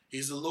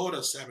 He's the Lord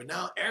of the Sabbath.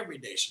 Now every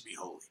day should be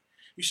holy.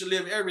 You should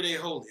live every day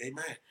holy.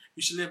 Amen.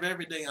 You should live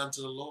every day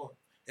unto the Lord.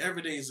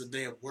 Every day is a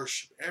day of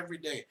worship. Every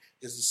day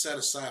is set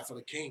aside for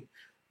the King.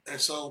 And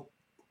so,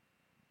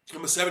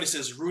 number 70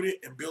 says, rooted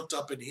and built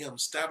up in him,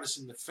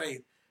 establishing the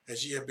faith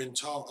as ye have been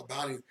taught,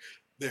 abounding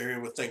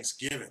therein with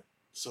thanksgiving.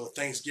 So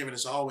Thanksgiving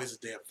is always a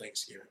day of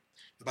thanksgiving.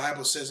 The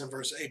Bible says in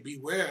verse 8,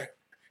 beware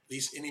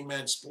lest any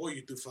man spoil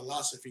you through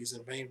philosophies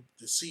and vain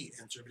deceit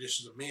and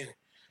traditions of men,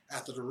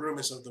 after the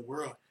rudiments of the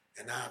world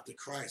and not after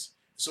Christ.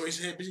 So he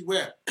said,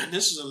 beware. And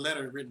this is a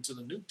letter written to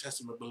the New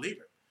Testament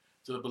believer.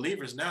 To the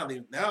believers now,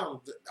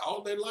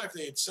 all their life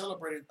they had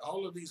celebrated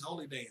all of these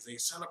holy days. They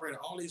celebrated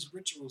all these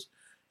rituals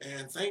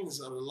and things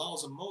of the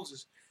laws of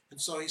Moses.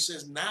 And so he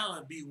says,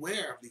 now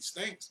beware of these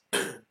things.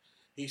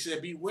 He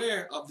said,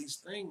 beware of these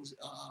things,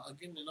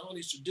 again, in all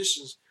these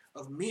traditions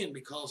of men,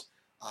 because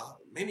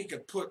many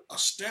could put a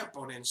stamp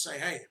on it and say,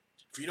 hey,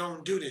 if you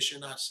don't do this, you're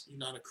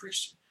not a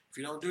Christian. If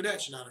you don't do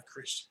that, you're not a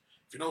Christian.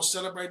 If you don't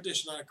celebrate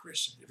this, you're not a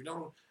Christian. If you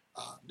don't,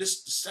 this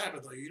is the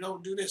Sabbath, or you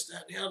don't do this,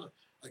 that, and the other,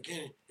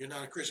 again, you're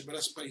not a Christian. But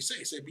that's what he said.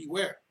 He said,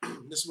 beware.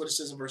 This is what it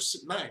says in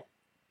verse 9.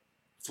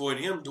 For in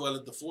him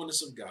dwelleth the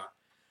fullness of God,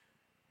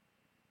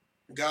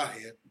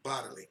 Godhead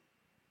bodily.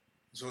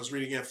 So let's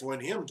read again. For in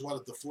him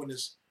dwelleth the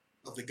fullness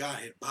of the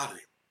Godhead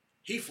bodily.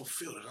 He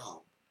fulfilled it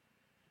all.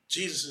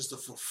 Jesus is the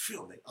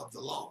fulfillment of the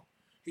law.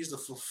 He's the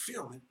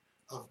fulfillment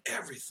of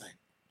everything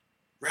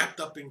wrapped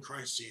up in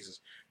Christ Jesus.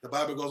 The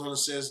Bible goes on and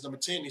says, number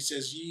 10, he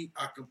says, ye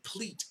are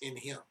complete in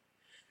him,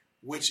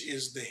 which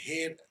is the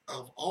head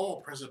of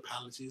all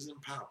principalities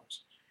and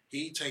powers.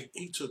 He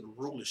took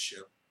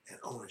rulership and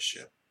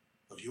ownership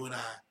of you and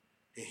I,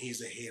 and he's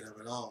the head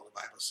of it all,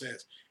 the Bible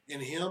says.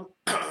 In him,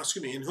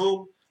 in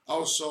whom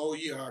also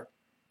ye are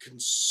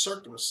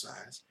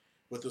circumcised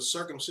with a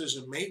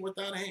circumcision made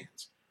without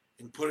hands,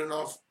 and putting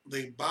off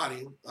the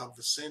body of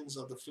the sins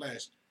of the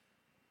flesh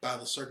by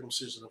the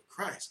circumcision of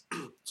Christ.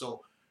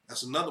 So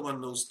that's another one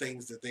of those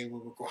things that they were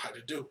required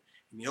to do.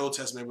 In the Old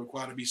Testament, they were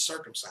required to be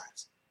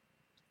circumcised.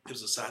 It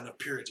was a sign of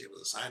purity. It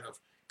was a sign of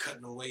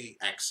cutting away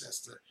access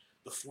to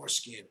the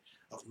foreskin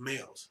of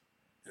males.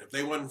 And if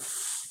they weren't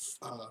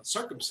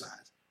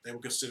circumcised, they were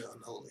considered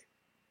unholy.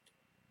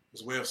 It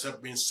was a way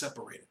of being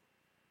separated.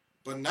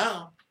 But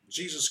now,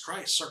 Jesus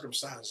Christ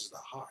circumcises the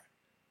heart.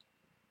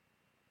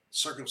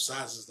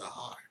 Circumcises the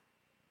heart.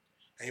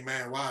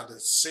 Amen. Why? The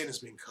sin has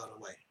been cut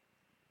away.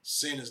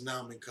 Sin has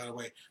now been cut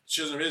away. The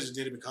children of Israel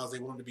did it because they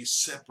wanted to be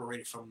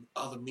separated from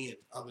other men,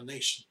 other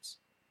nations.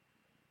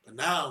 But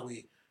now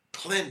we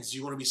cleanse.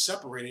 You want to be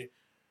separated,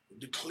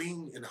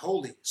 clean and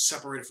holy,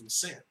 separated from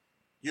sin.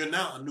 You're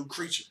now a new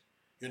creature.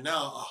 You're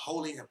now a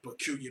holy and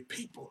peculiar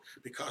people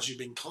because you've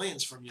been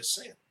cleansed from your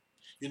sin.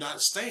 You're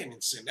not staying in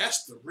sin.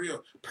 That's the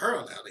real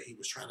parallel that he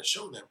was trying to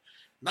show them.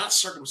 Not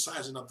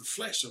circumcising of the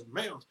flesh of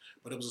males,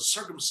 but it was a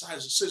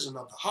circumcision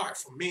of the heart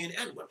for men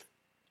and women.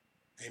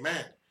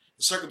 Amen.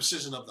 The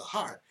circumcision of the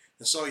heart.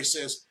 And so he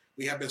says,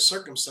 we have been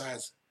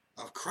circumcised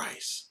of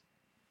Christ.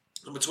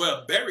 Number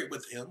 12, buried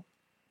with him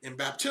in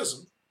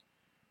baptism,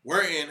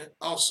 wherein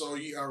also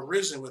ye are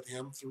risen with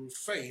him through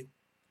faith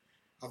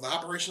of the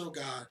operation of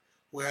God,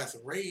 who hath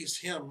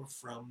raised him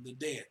from the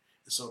dead.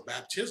 And so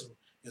baptism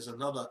is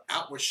another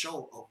outward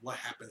show of what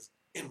happens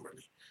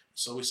inwardly.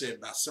 So we say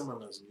about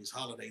symbolism, these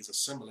holidays are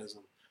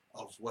symbolism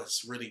of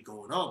what's really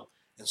going on.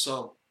 And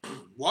so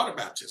water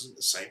baptism,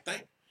 the same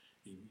thing.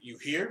 You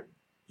hear,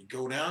 you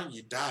go down,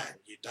 you die.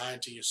 You die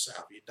to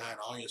yourself. You die in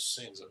all your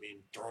sins of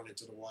being thrown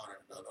into the water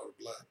and the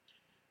blood.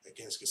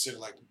 Again, it's considered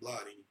like the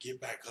blood. And you get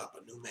back up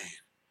a new man,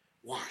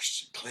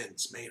 washed,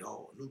 cleansed, made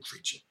whole, a new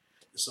creature.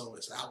 And so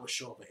it's outward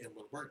show of the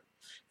inward work.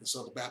 And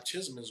so the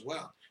baptism as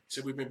well. He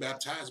said we've been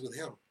baptized with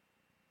him.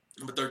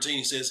 Number 13,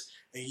 he says,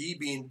 and ye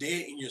being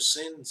dead in your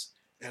sins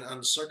and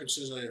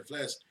uncircumcision of your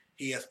flesh,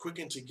 he hath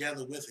quickened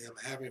together with him,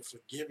 having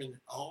forgiven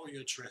all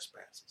your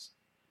trespasses.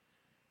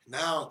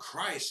 Now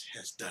Christ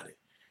has done it.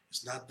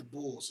 It's not the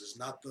bulls. It's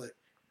not the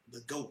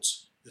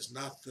goats. It's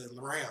not the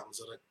rams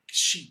or the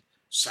sheep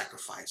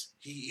sacrifice.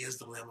 He is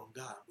the Lamb of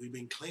God. We've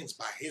been cleansed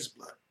by his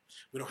blood.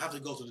 We don't have to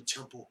go to the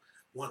temple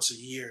once a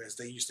year as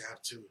they used to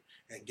have to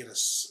and get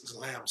a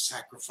lamb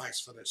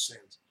sacrificed for their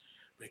sins,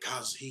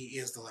 because he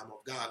is the Lamb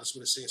of God. That's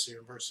what it says here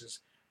in verses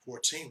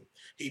 14.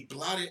 He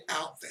blotted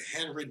out the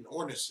handwritten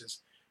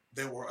ordinances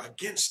that were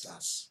against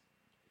us,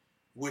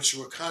 which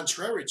were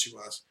contrary to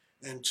us,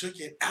 and took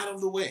it out of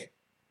the way,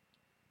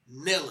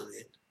 nailing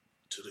it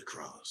to the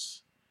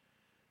cross.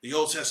 The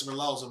Old Testament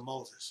laws of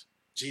Moses,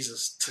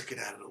 Jesus took it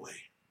out of the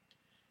way.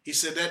 He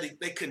said that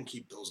they couldn't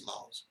keep those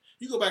laws.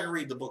 You go back and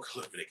read the book of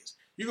Leviticus.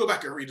 You go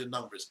back and read the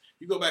Numbers.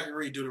 You go back and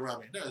read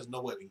Deuteronomy. There is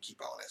no way we can keep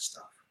all that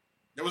stuff.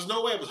 There was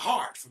no way. It was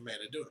hard for man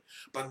to do it.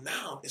 But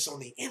now it's on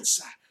the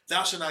inside.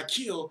 Thou shalt not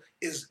kill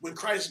is when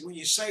Christ, when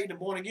you're saved and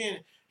born again,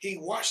 he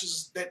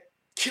washes that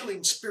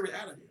killing spirit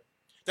out of you.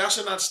 Thou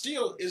shalt not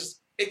steal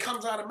it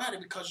comes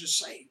automatic because you're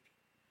saved.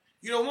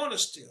 You don't want to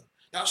steal.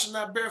 Thou shalt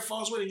not bear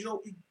false witness.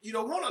 You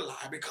don't want to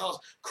lie because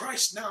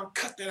Christ now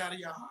cut that out of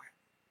your heart.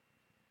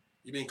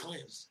 You've been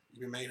cleansed.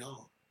 You've been made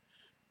whole.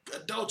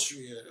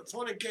 Adultery,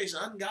 fornication,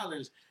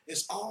 ungodliness,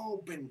 it's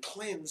all been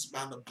cleansed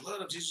by the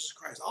blood of Jesus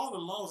Christ. All the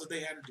laws that they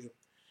had to do.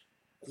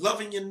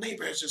 Loving your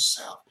neighbor as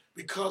yourself.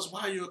 Because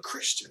while you're a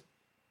Christian,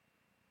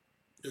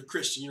 you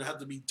don't have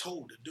to be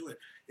told to do it.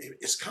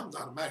 It comes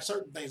automatic.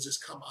 Certain things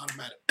just come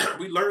automatic.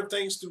 We learn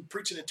things through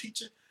preaching and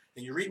teaching,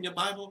 and you're reading your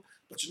Bible,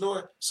 but you know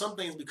what? Some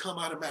things become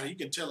automatic. You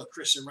can tell a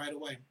Christian right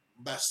away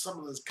by some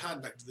of the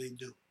conduct they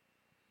do.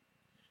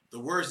 The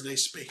words they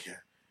speak.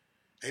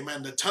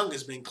 Amen. The tongue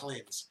has been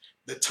cleansed.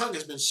 The tongue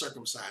has been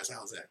circumcised.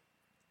 How's that?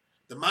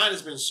 The mind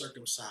has been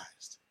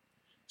circumcised.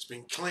 It's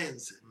been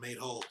cleansed and made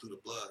whole through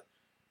the blood.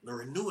 The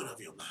renewing of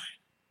your mind.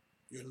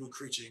 You're a new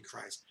creature in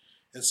Christ.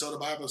 And so the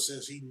Bible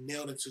says he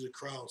nailed it to the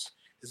cross.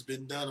 It's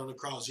been done on the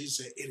cross. He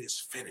said, it is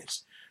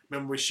finished.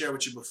 Remember we shared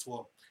with you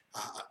before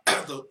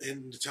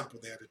in the temple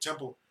there, the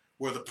temple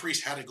where the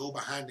priest had to go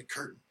behind the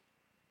curtain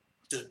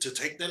to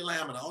take that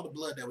lamb and all the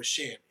blood that was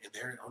shed. And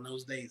there on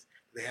those days,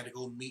 they had to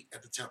go meet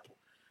at the temple.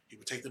 He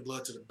would take the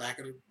blood to the back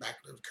of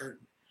the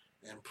curtain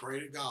and pray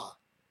to God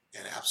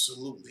and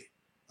absolutely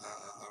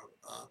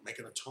make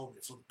an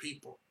atonement for the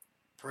people.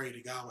 Pray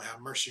to God will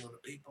have mercy on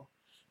the people.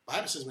 The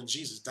Bible says when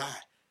Jesus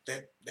died,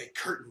 that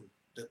curtain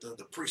that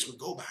the priest would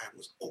go behind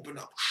was opened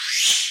up.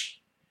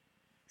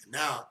 And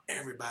now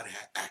everybody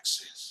had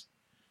access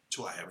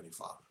to our Heavenly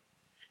Father.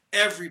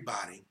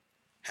 Everybody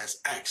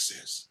has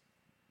access.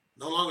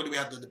 No longer do we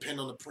have to depend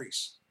on the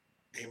priest.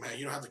 Amen.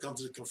 You don't have to come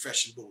to the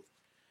confession booth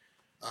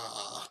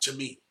to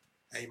me.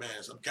 Amen.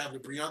 Some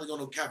Catholic priest. You don't have to go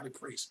to a Catholic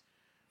priest.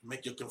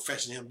 Make your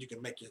confession to him. You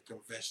can make your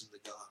confession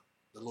to God,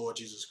 the Lord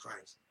Jesus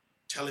Christ.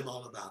 Tell him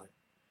all about it.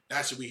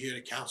 That's what we're here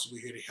to counsel.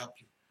 We're here to help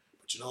you.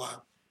 But you know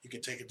what? You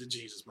can take it to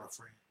Jesus, my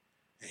friend.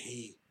 And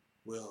he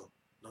will,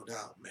 no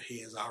doubt,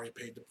 he has already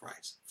paid the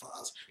price for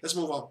us. Let's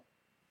move on.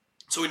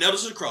 So he nailed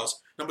us to the cross.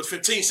 Number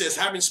 15 says,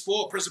 having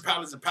spoiled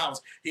principalities and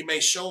powers, he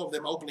made show of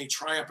them openly,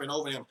 triumphing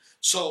over them.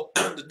 So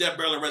the death,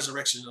 burial, and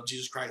resurrection of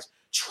Jesus Christ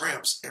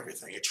trumps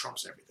everything. It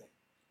trumps everything.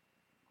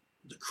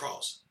 The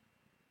cross,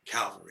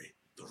 Calvary,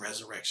 the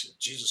resurrection,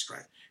 Jesus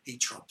Christ, he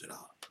trumped it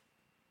all.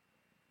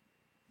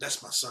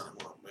 That's my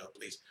son-in-law. Well,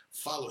 please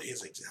follow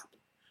his example.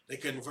 They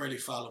couldn't really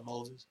follow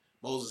Moses.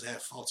 Moses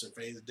had faults and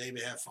failures.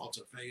 David had faults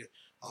and failures.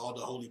 All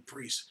the holy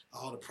priests,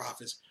 all the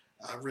prophets,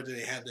 really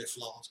they had their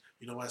flaws.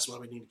 You know, that's why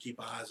we need to keep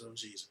our eyes on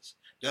Jesus.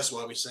 That's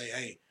why we say,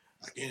 hey,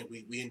 again,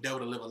 we endeavor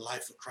to live a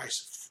life for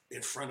Christ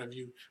in front of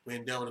you. We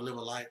endeavor to live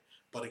a life.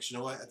 But you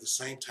know what? At the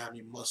same time,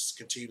 you must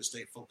continue to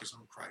stay focused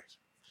on Christ.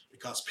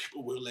 Because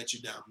people will let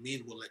you down.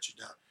 Men will let you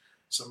down.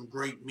 Some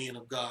great men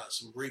of God,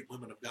 some great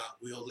women of God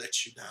will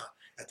let you down.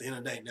 At the end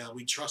of the day, now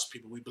we trust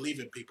people. We believe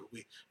in people.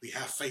 We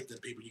have faith in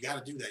people. You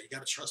got to do that. You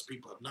got to trust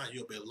people. If not,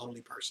 you'll be a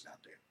lonely person out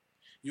there.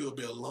 You will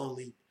be a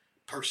lonely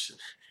person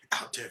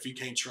out there if you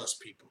can't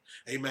trust people.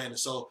 Amen. And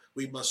so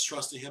we must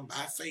trust in him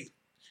by faith.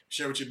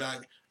 Share with you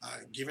about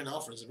giving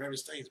offerings and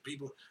various things.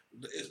 People,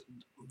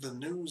 the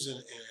news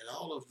and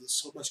all of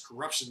so much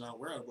corruption in our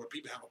world where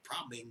people have a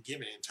problem in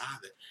giving and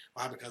tithing.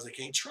 Why? Because they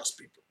can't trust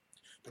people.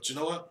 But you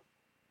know what?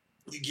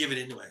 You give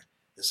it anyway.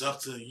 It's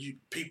up to you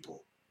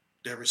people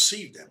that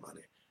receive that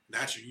money.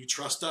 Naturally, you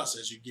trust us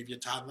as you give your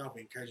tithe and offering.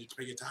 We encourage you to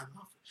pay your tithe and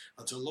offering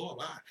unto the Lord.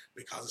 Why?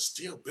 Because it's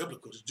still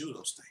biblical to do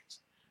those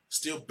things. It's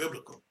still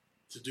biblical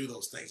to do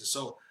those things. And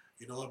so,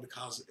 you know what?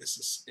 Because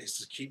it's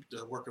to keep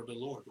the work of the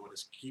Lord going.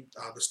 It's to keep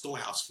the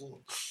storehouse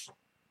full.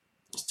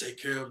 It's to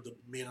take care of the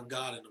men of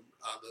God and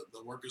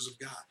the workers of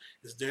God.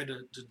 It's there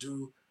to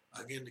do,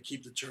 again, to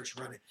keep the church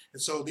running.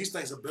 And so these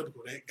things are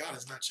biblical. God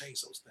has not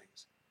changed those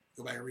things.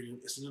 Go back and read it.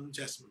 It's in the New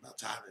Testament about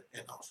tithing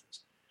and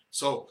offerings.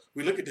 So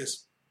we look at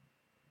this.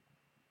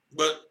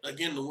 But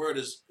again, the word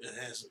has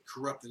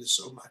corrupted it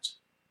so much.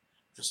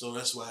 And so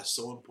that's why it's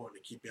so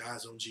important to keep your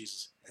eyes on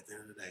Jesus at the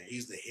end of the day.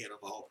 He's the head of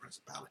all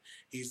principality.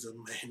 He's the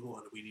main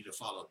one that we need to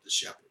follow, the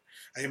shepherd.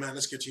 Amen.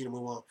 Let's continue to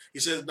move on. He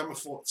says, number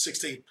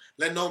 16,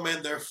 let no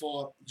man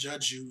therefore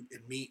judge you in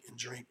meat and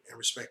drink in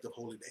respect of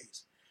holy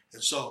days.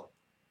 And so,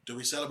 do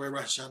we celebrate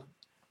Rosh Hashanah?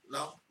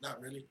 No, not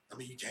really. I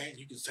mean, you can.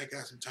 You can take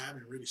out some time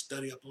and really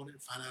study up on it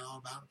and find out all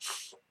about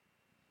it.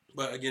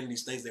 But again,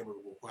 these things they were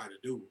required to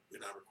do, we're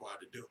not required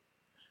to do.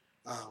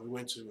 We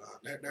went to,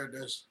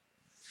 there's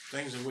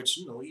things in which,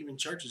 you know, even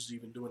churches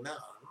even doing now.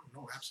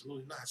 No,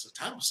 absolutely not. It's a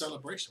time of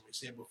celebration, we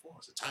said before.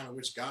 It's a time in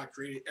which God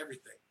created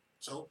everything.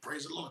 So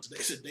praise the Lord.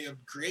 Today's a day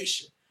of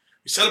creation.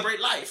 We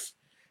celebrate life.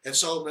 And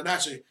so, but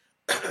actually,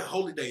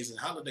 holy days and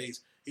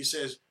holidays, he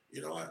says,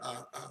 you know,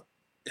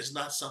 it's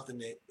not something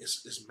that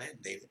is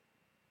mandated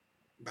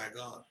by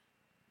God.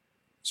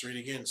 Let's read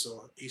again.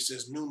 So he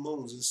says new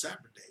moons and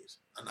Sabbath days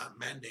are not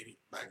mandated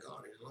by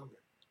God any longer.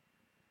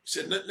 He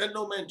said, let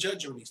no man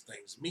judge on these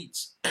things,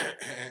 meats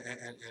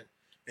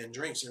and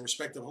drinks in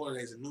respect of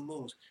holidays and new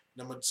moons.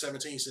 Number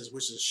 17 says,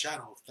 which is a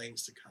shadow of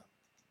things to come.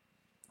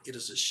 It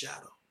is a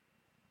shadow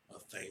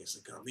of things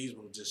to come. These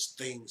were just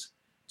things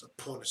to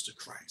point us to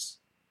Christ.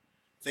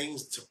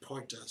 Things to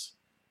point us.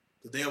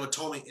 The Day of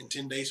Atonement in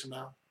 10 days from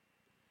now.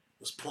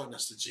 was pointing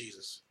us to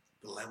Jesus,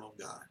 the Lamb of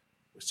God,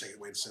 which takes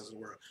away the sins of the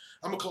world.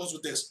 I'm going to close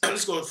with this.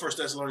 Let's go to 1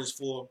 Thessalonians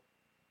 4:11.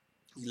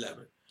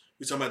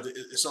 We're talking about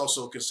it's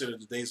also considered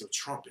the days of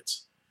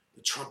trumpets.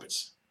 The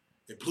trumpets.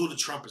 They blew the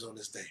trumpets on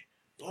this day,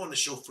 blowing the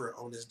shofar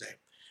on this day.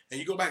 And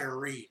you go back and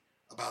read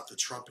about the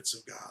trumpets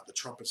of God, the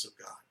trumpets of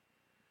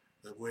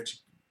God, which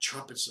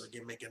trumpets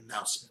again make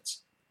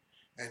announcements.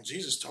 And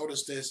Jesus told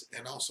us this,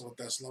 and also in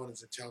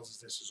Thessalonians it tells us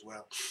this as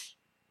well,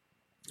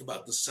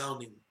 about the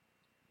sounding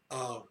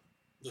of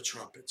the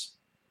trumpets.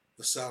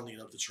 The sounding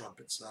of the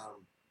trumpets.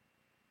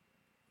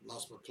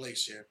 Lost my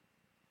place here.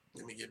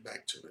 Let me get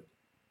back to it.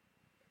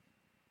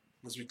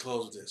 As we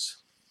close this.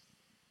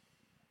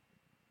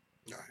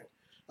 All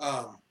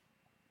right.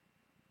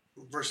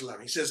 Verse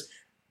 11. He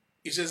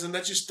says, and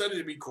that you study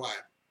to be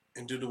quiet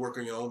and do the work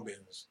on your own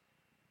business,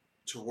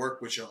 to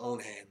work with your own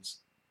hands,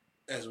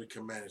 as we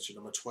commanded you.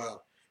 Number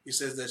 12. He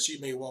says that you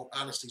may walk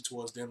honestly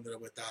towards them that are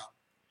without,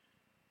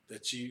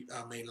 that you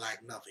may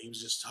lack nothing. He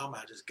was just talking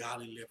about just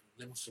godly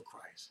living for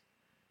Christ,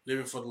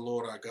 living for the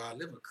Lord our God,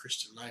 living a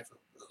Christian life,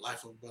 a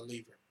life of a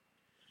believer.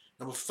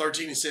 Number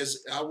 13, he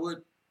says, I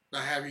would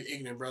not have you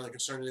ignorant, brother,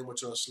 concerning them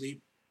which are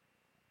asleep.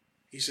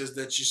 He says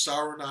that you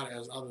sorrow not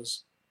as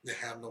others that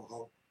have no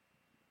hope.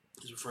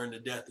 He's referring to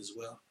death as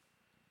well.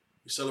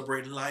 We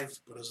celebrate life,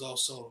 but there's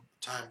also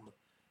a time when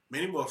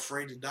many were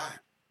afraid to die.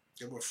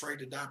 They were afraid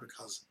to die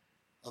because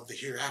of the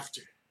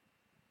hereafter.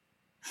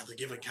 I have to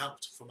give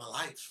account for my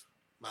life,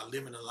 my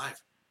living a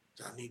life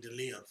that I need to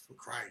live for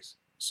Christ.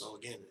 So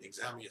again,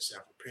 examine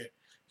yourself, prepare,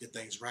 get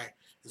things right.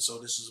 And so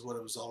this is what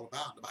it was all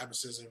about. The Bible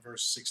says in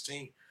verse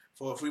 16,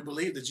 for if we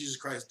believe that Jesus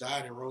Christ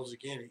died and rose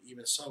again,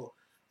 even so,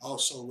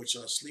 also which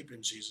are asleep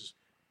in Jesus,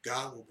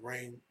 God will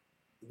bring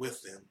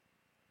with them.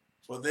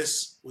 For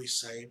this we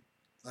say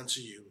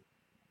unto you,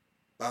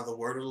 by the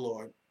word of the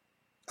Lord,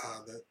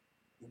 that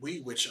we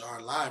which are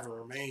alive and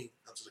remain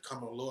unto the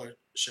coming of the Lord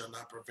shall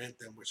not prevent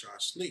them which are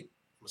asleep.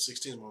 Number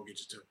 16 we'll get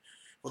you to.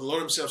 For the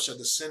Lord himself shall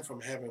descend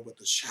from heaven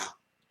with a shout,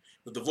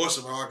 with the voice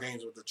of an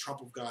archangel, with the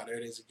trump of God. There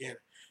it is again.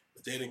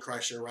 The dead in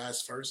Christ shall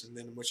rise first, and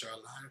then which are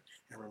alive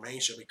and remain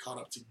shall be caught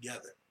up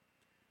together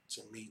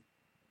to meet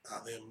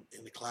them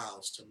in the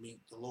clouds, to meet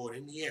the Lord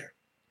in the air.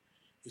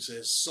 He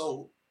says,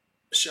 so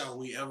shall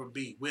we ever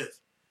be with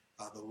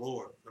the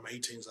Lord. Number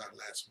 18 is our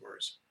last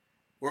verse.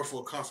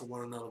 Wherefore comfort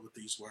one another with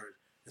these words.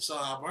 And so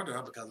I brought it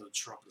up because of the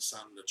trump, the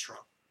sound of the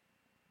trump.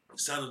 The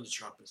sound of the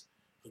trump is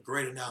a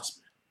great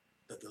announcement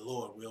that the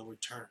Lord will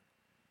return.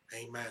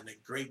 Amen. A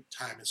great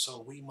time. And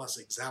so we must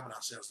examine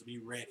ourselves to be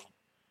ready.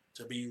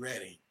 To be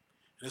ready.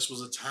 And this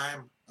was a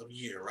time of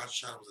year.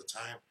 Rosh Hashanah was a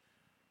time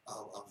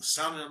of the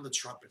sounding of the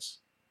trumpets.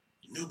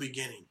 New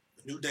beginning.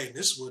 A new day. And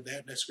this is what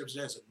that scripture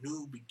says. A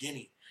new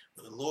beginning.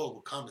 When the Lord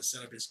will come and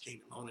set up his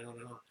kingdom. On and on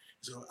and on.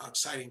 It's an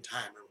exciting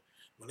time. And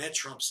when that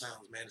trump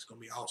sounds, man, it's going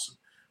to be awesome.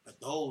 But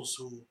those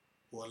who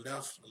are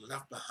left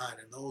behind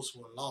and those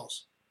who are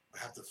lost will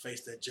have to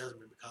face that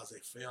judgment because they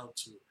failed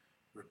to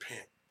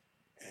repent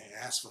and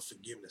ask for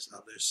forgiveness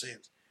of their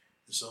sins.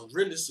 And so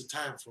really it's the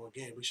time for,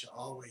 again, we should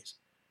always,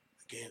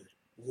 again,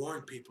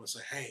 warn people and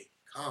say, hey,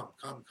 come.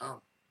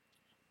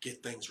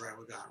 Get things right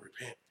with God.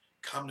 Repent.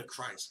 Come to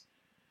Christ.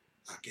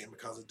 Again,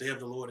 because the day of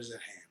the Lord is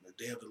at hand.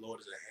 The day of the Lord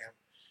is at hand.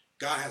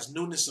 God has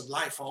newness of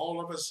life for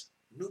all of us.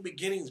 New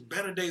beginnings,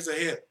 better days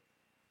ahead.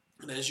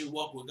 And as you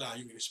walk with God,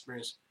 you can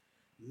experience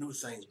new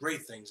things,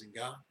 great things in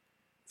God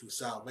through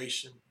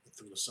salvation and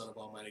through the Son of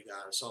Almighty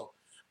God. And so,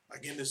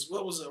 again,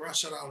 what was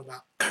Rosh Hashanah all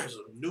about? It was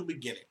a new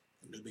beginning,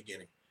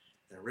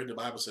 And read the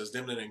Bible says,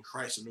 them that are in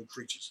Christ are new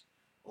creatures.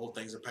 Old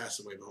things are passed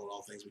away, behold,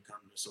 all things become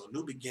new. So a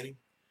new beginning,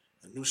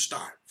 a new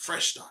start,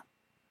 fresh start,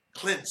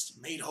 cleansed,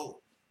 made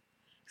whole.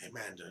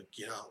 Amen. To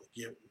get out,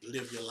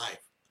 live your life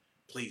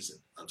pleasing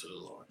unto the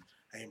Lord.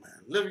 Amen.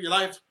 Live your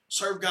life,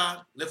 serve God,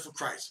 live for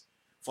Christ,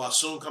 for our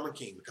soon coming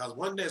King. Because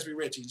one day, as we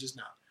read to you just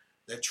now,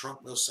 that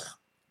trump will sound.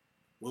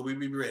 Will we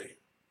be ready?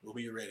 We'll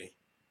be ready,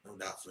 no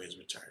doubt, for his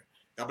return.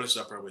 God bless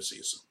you. I pray we'll see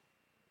you soon.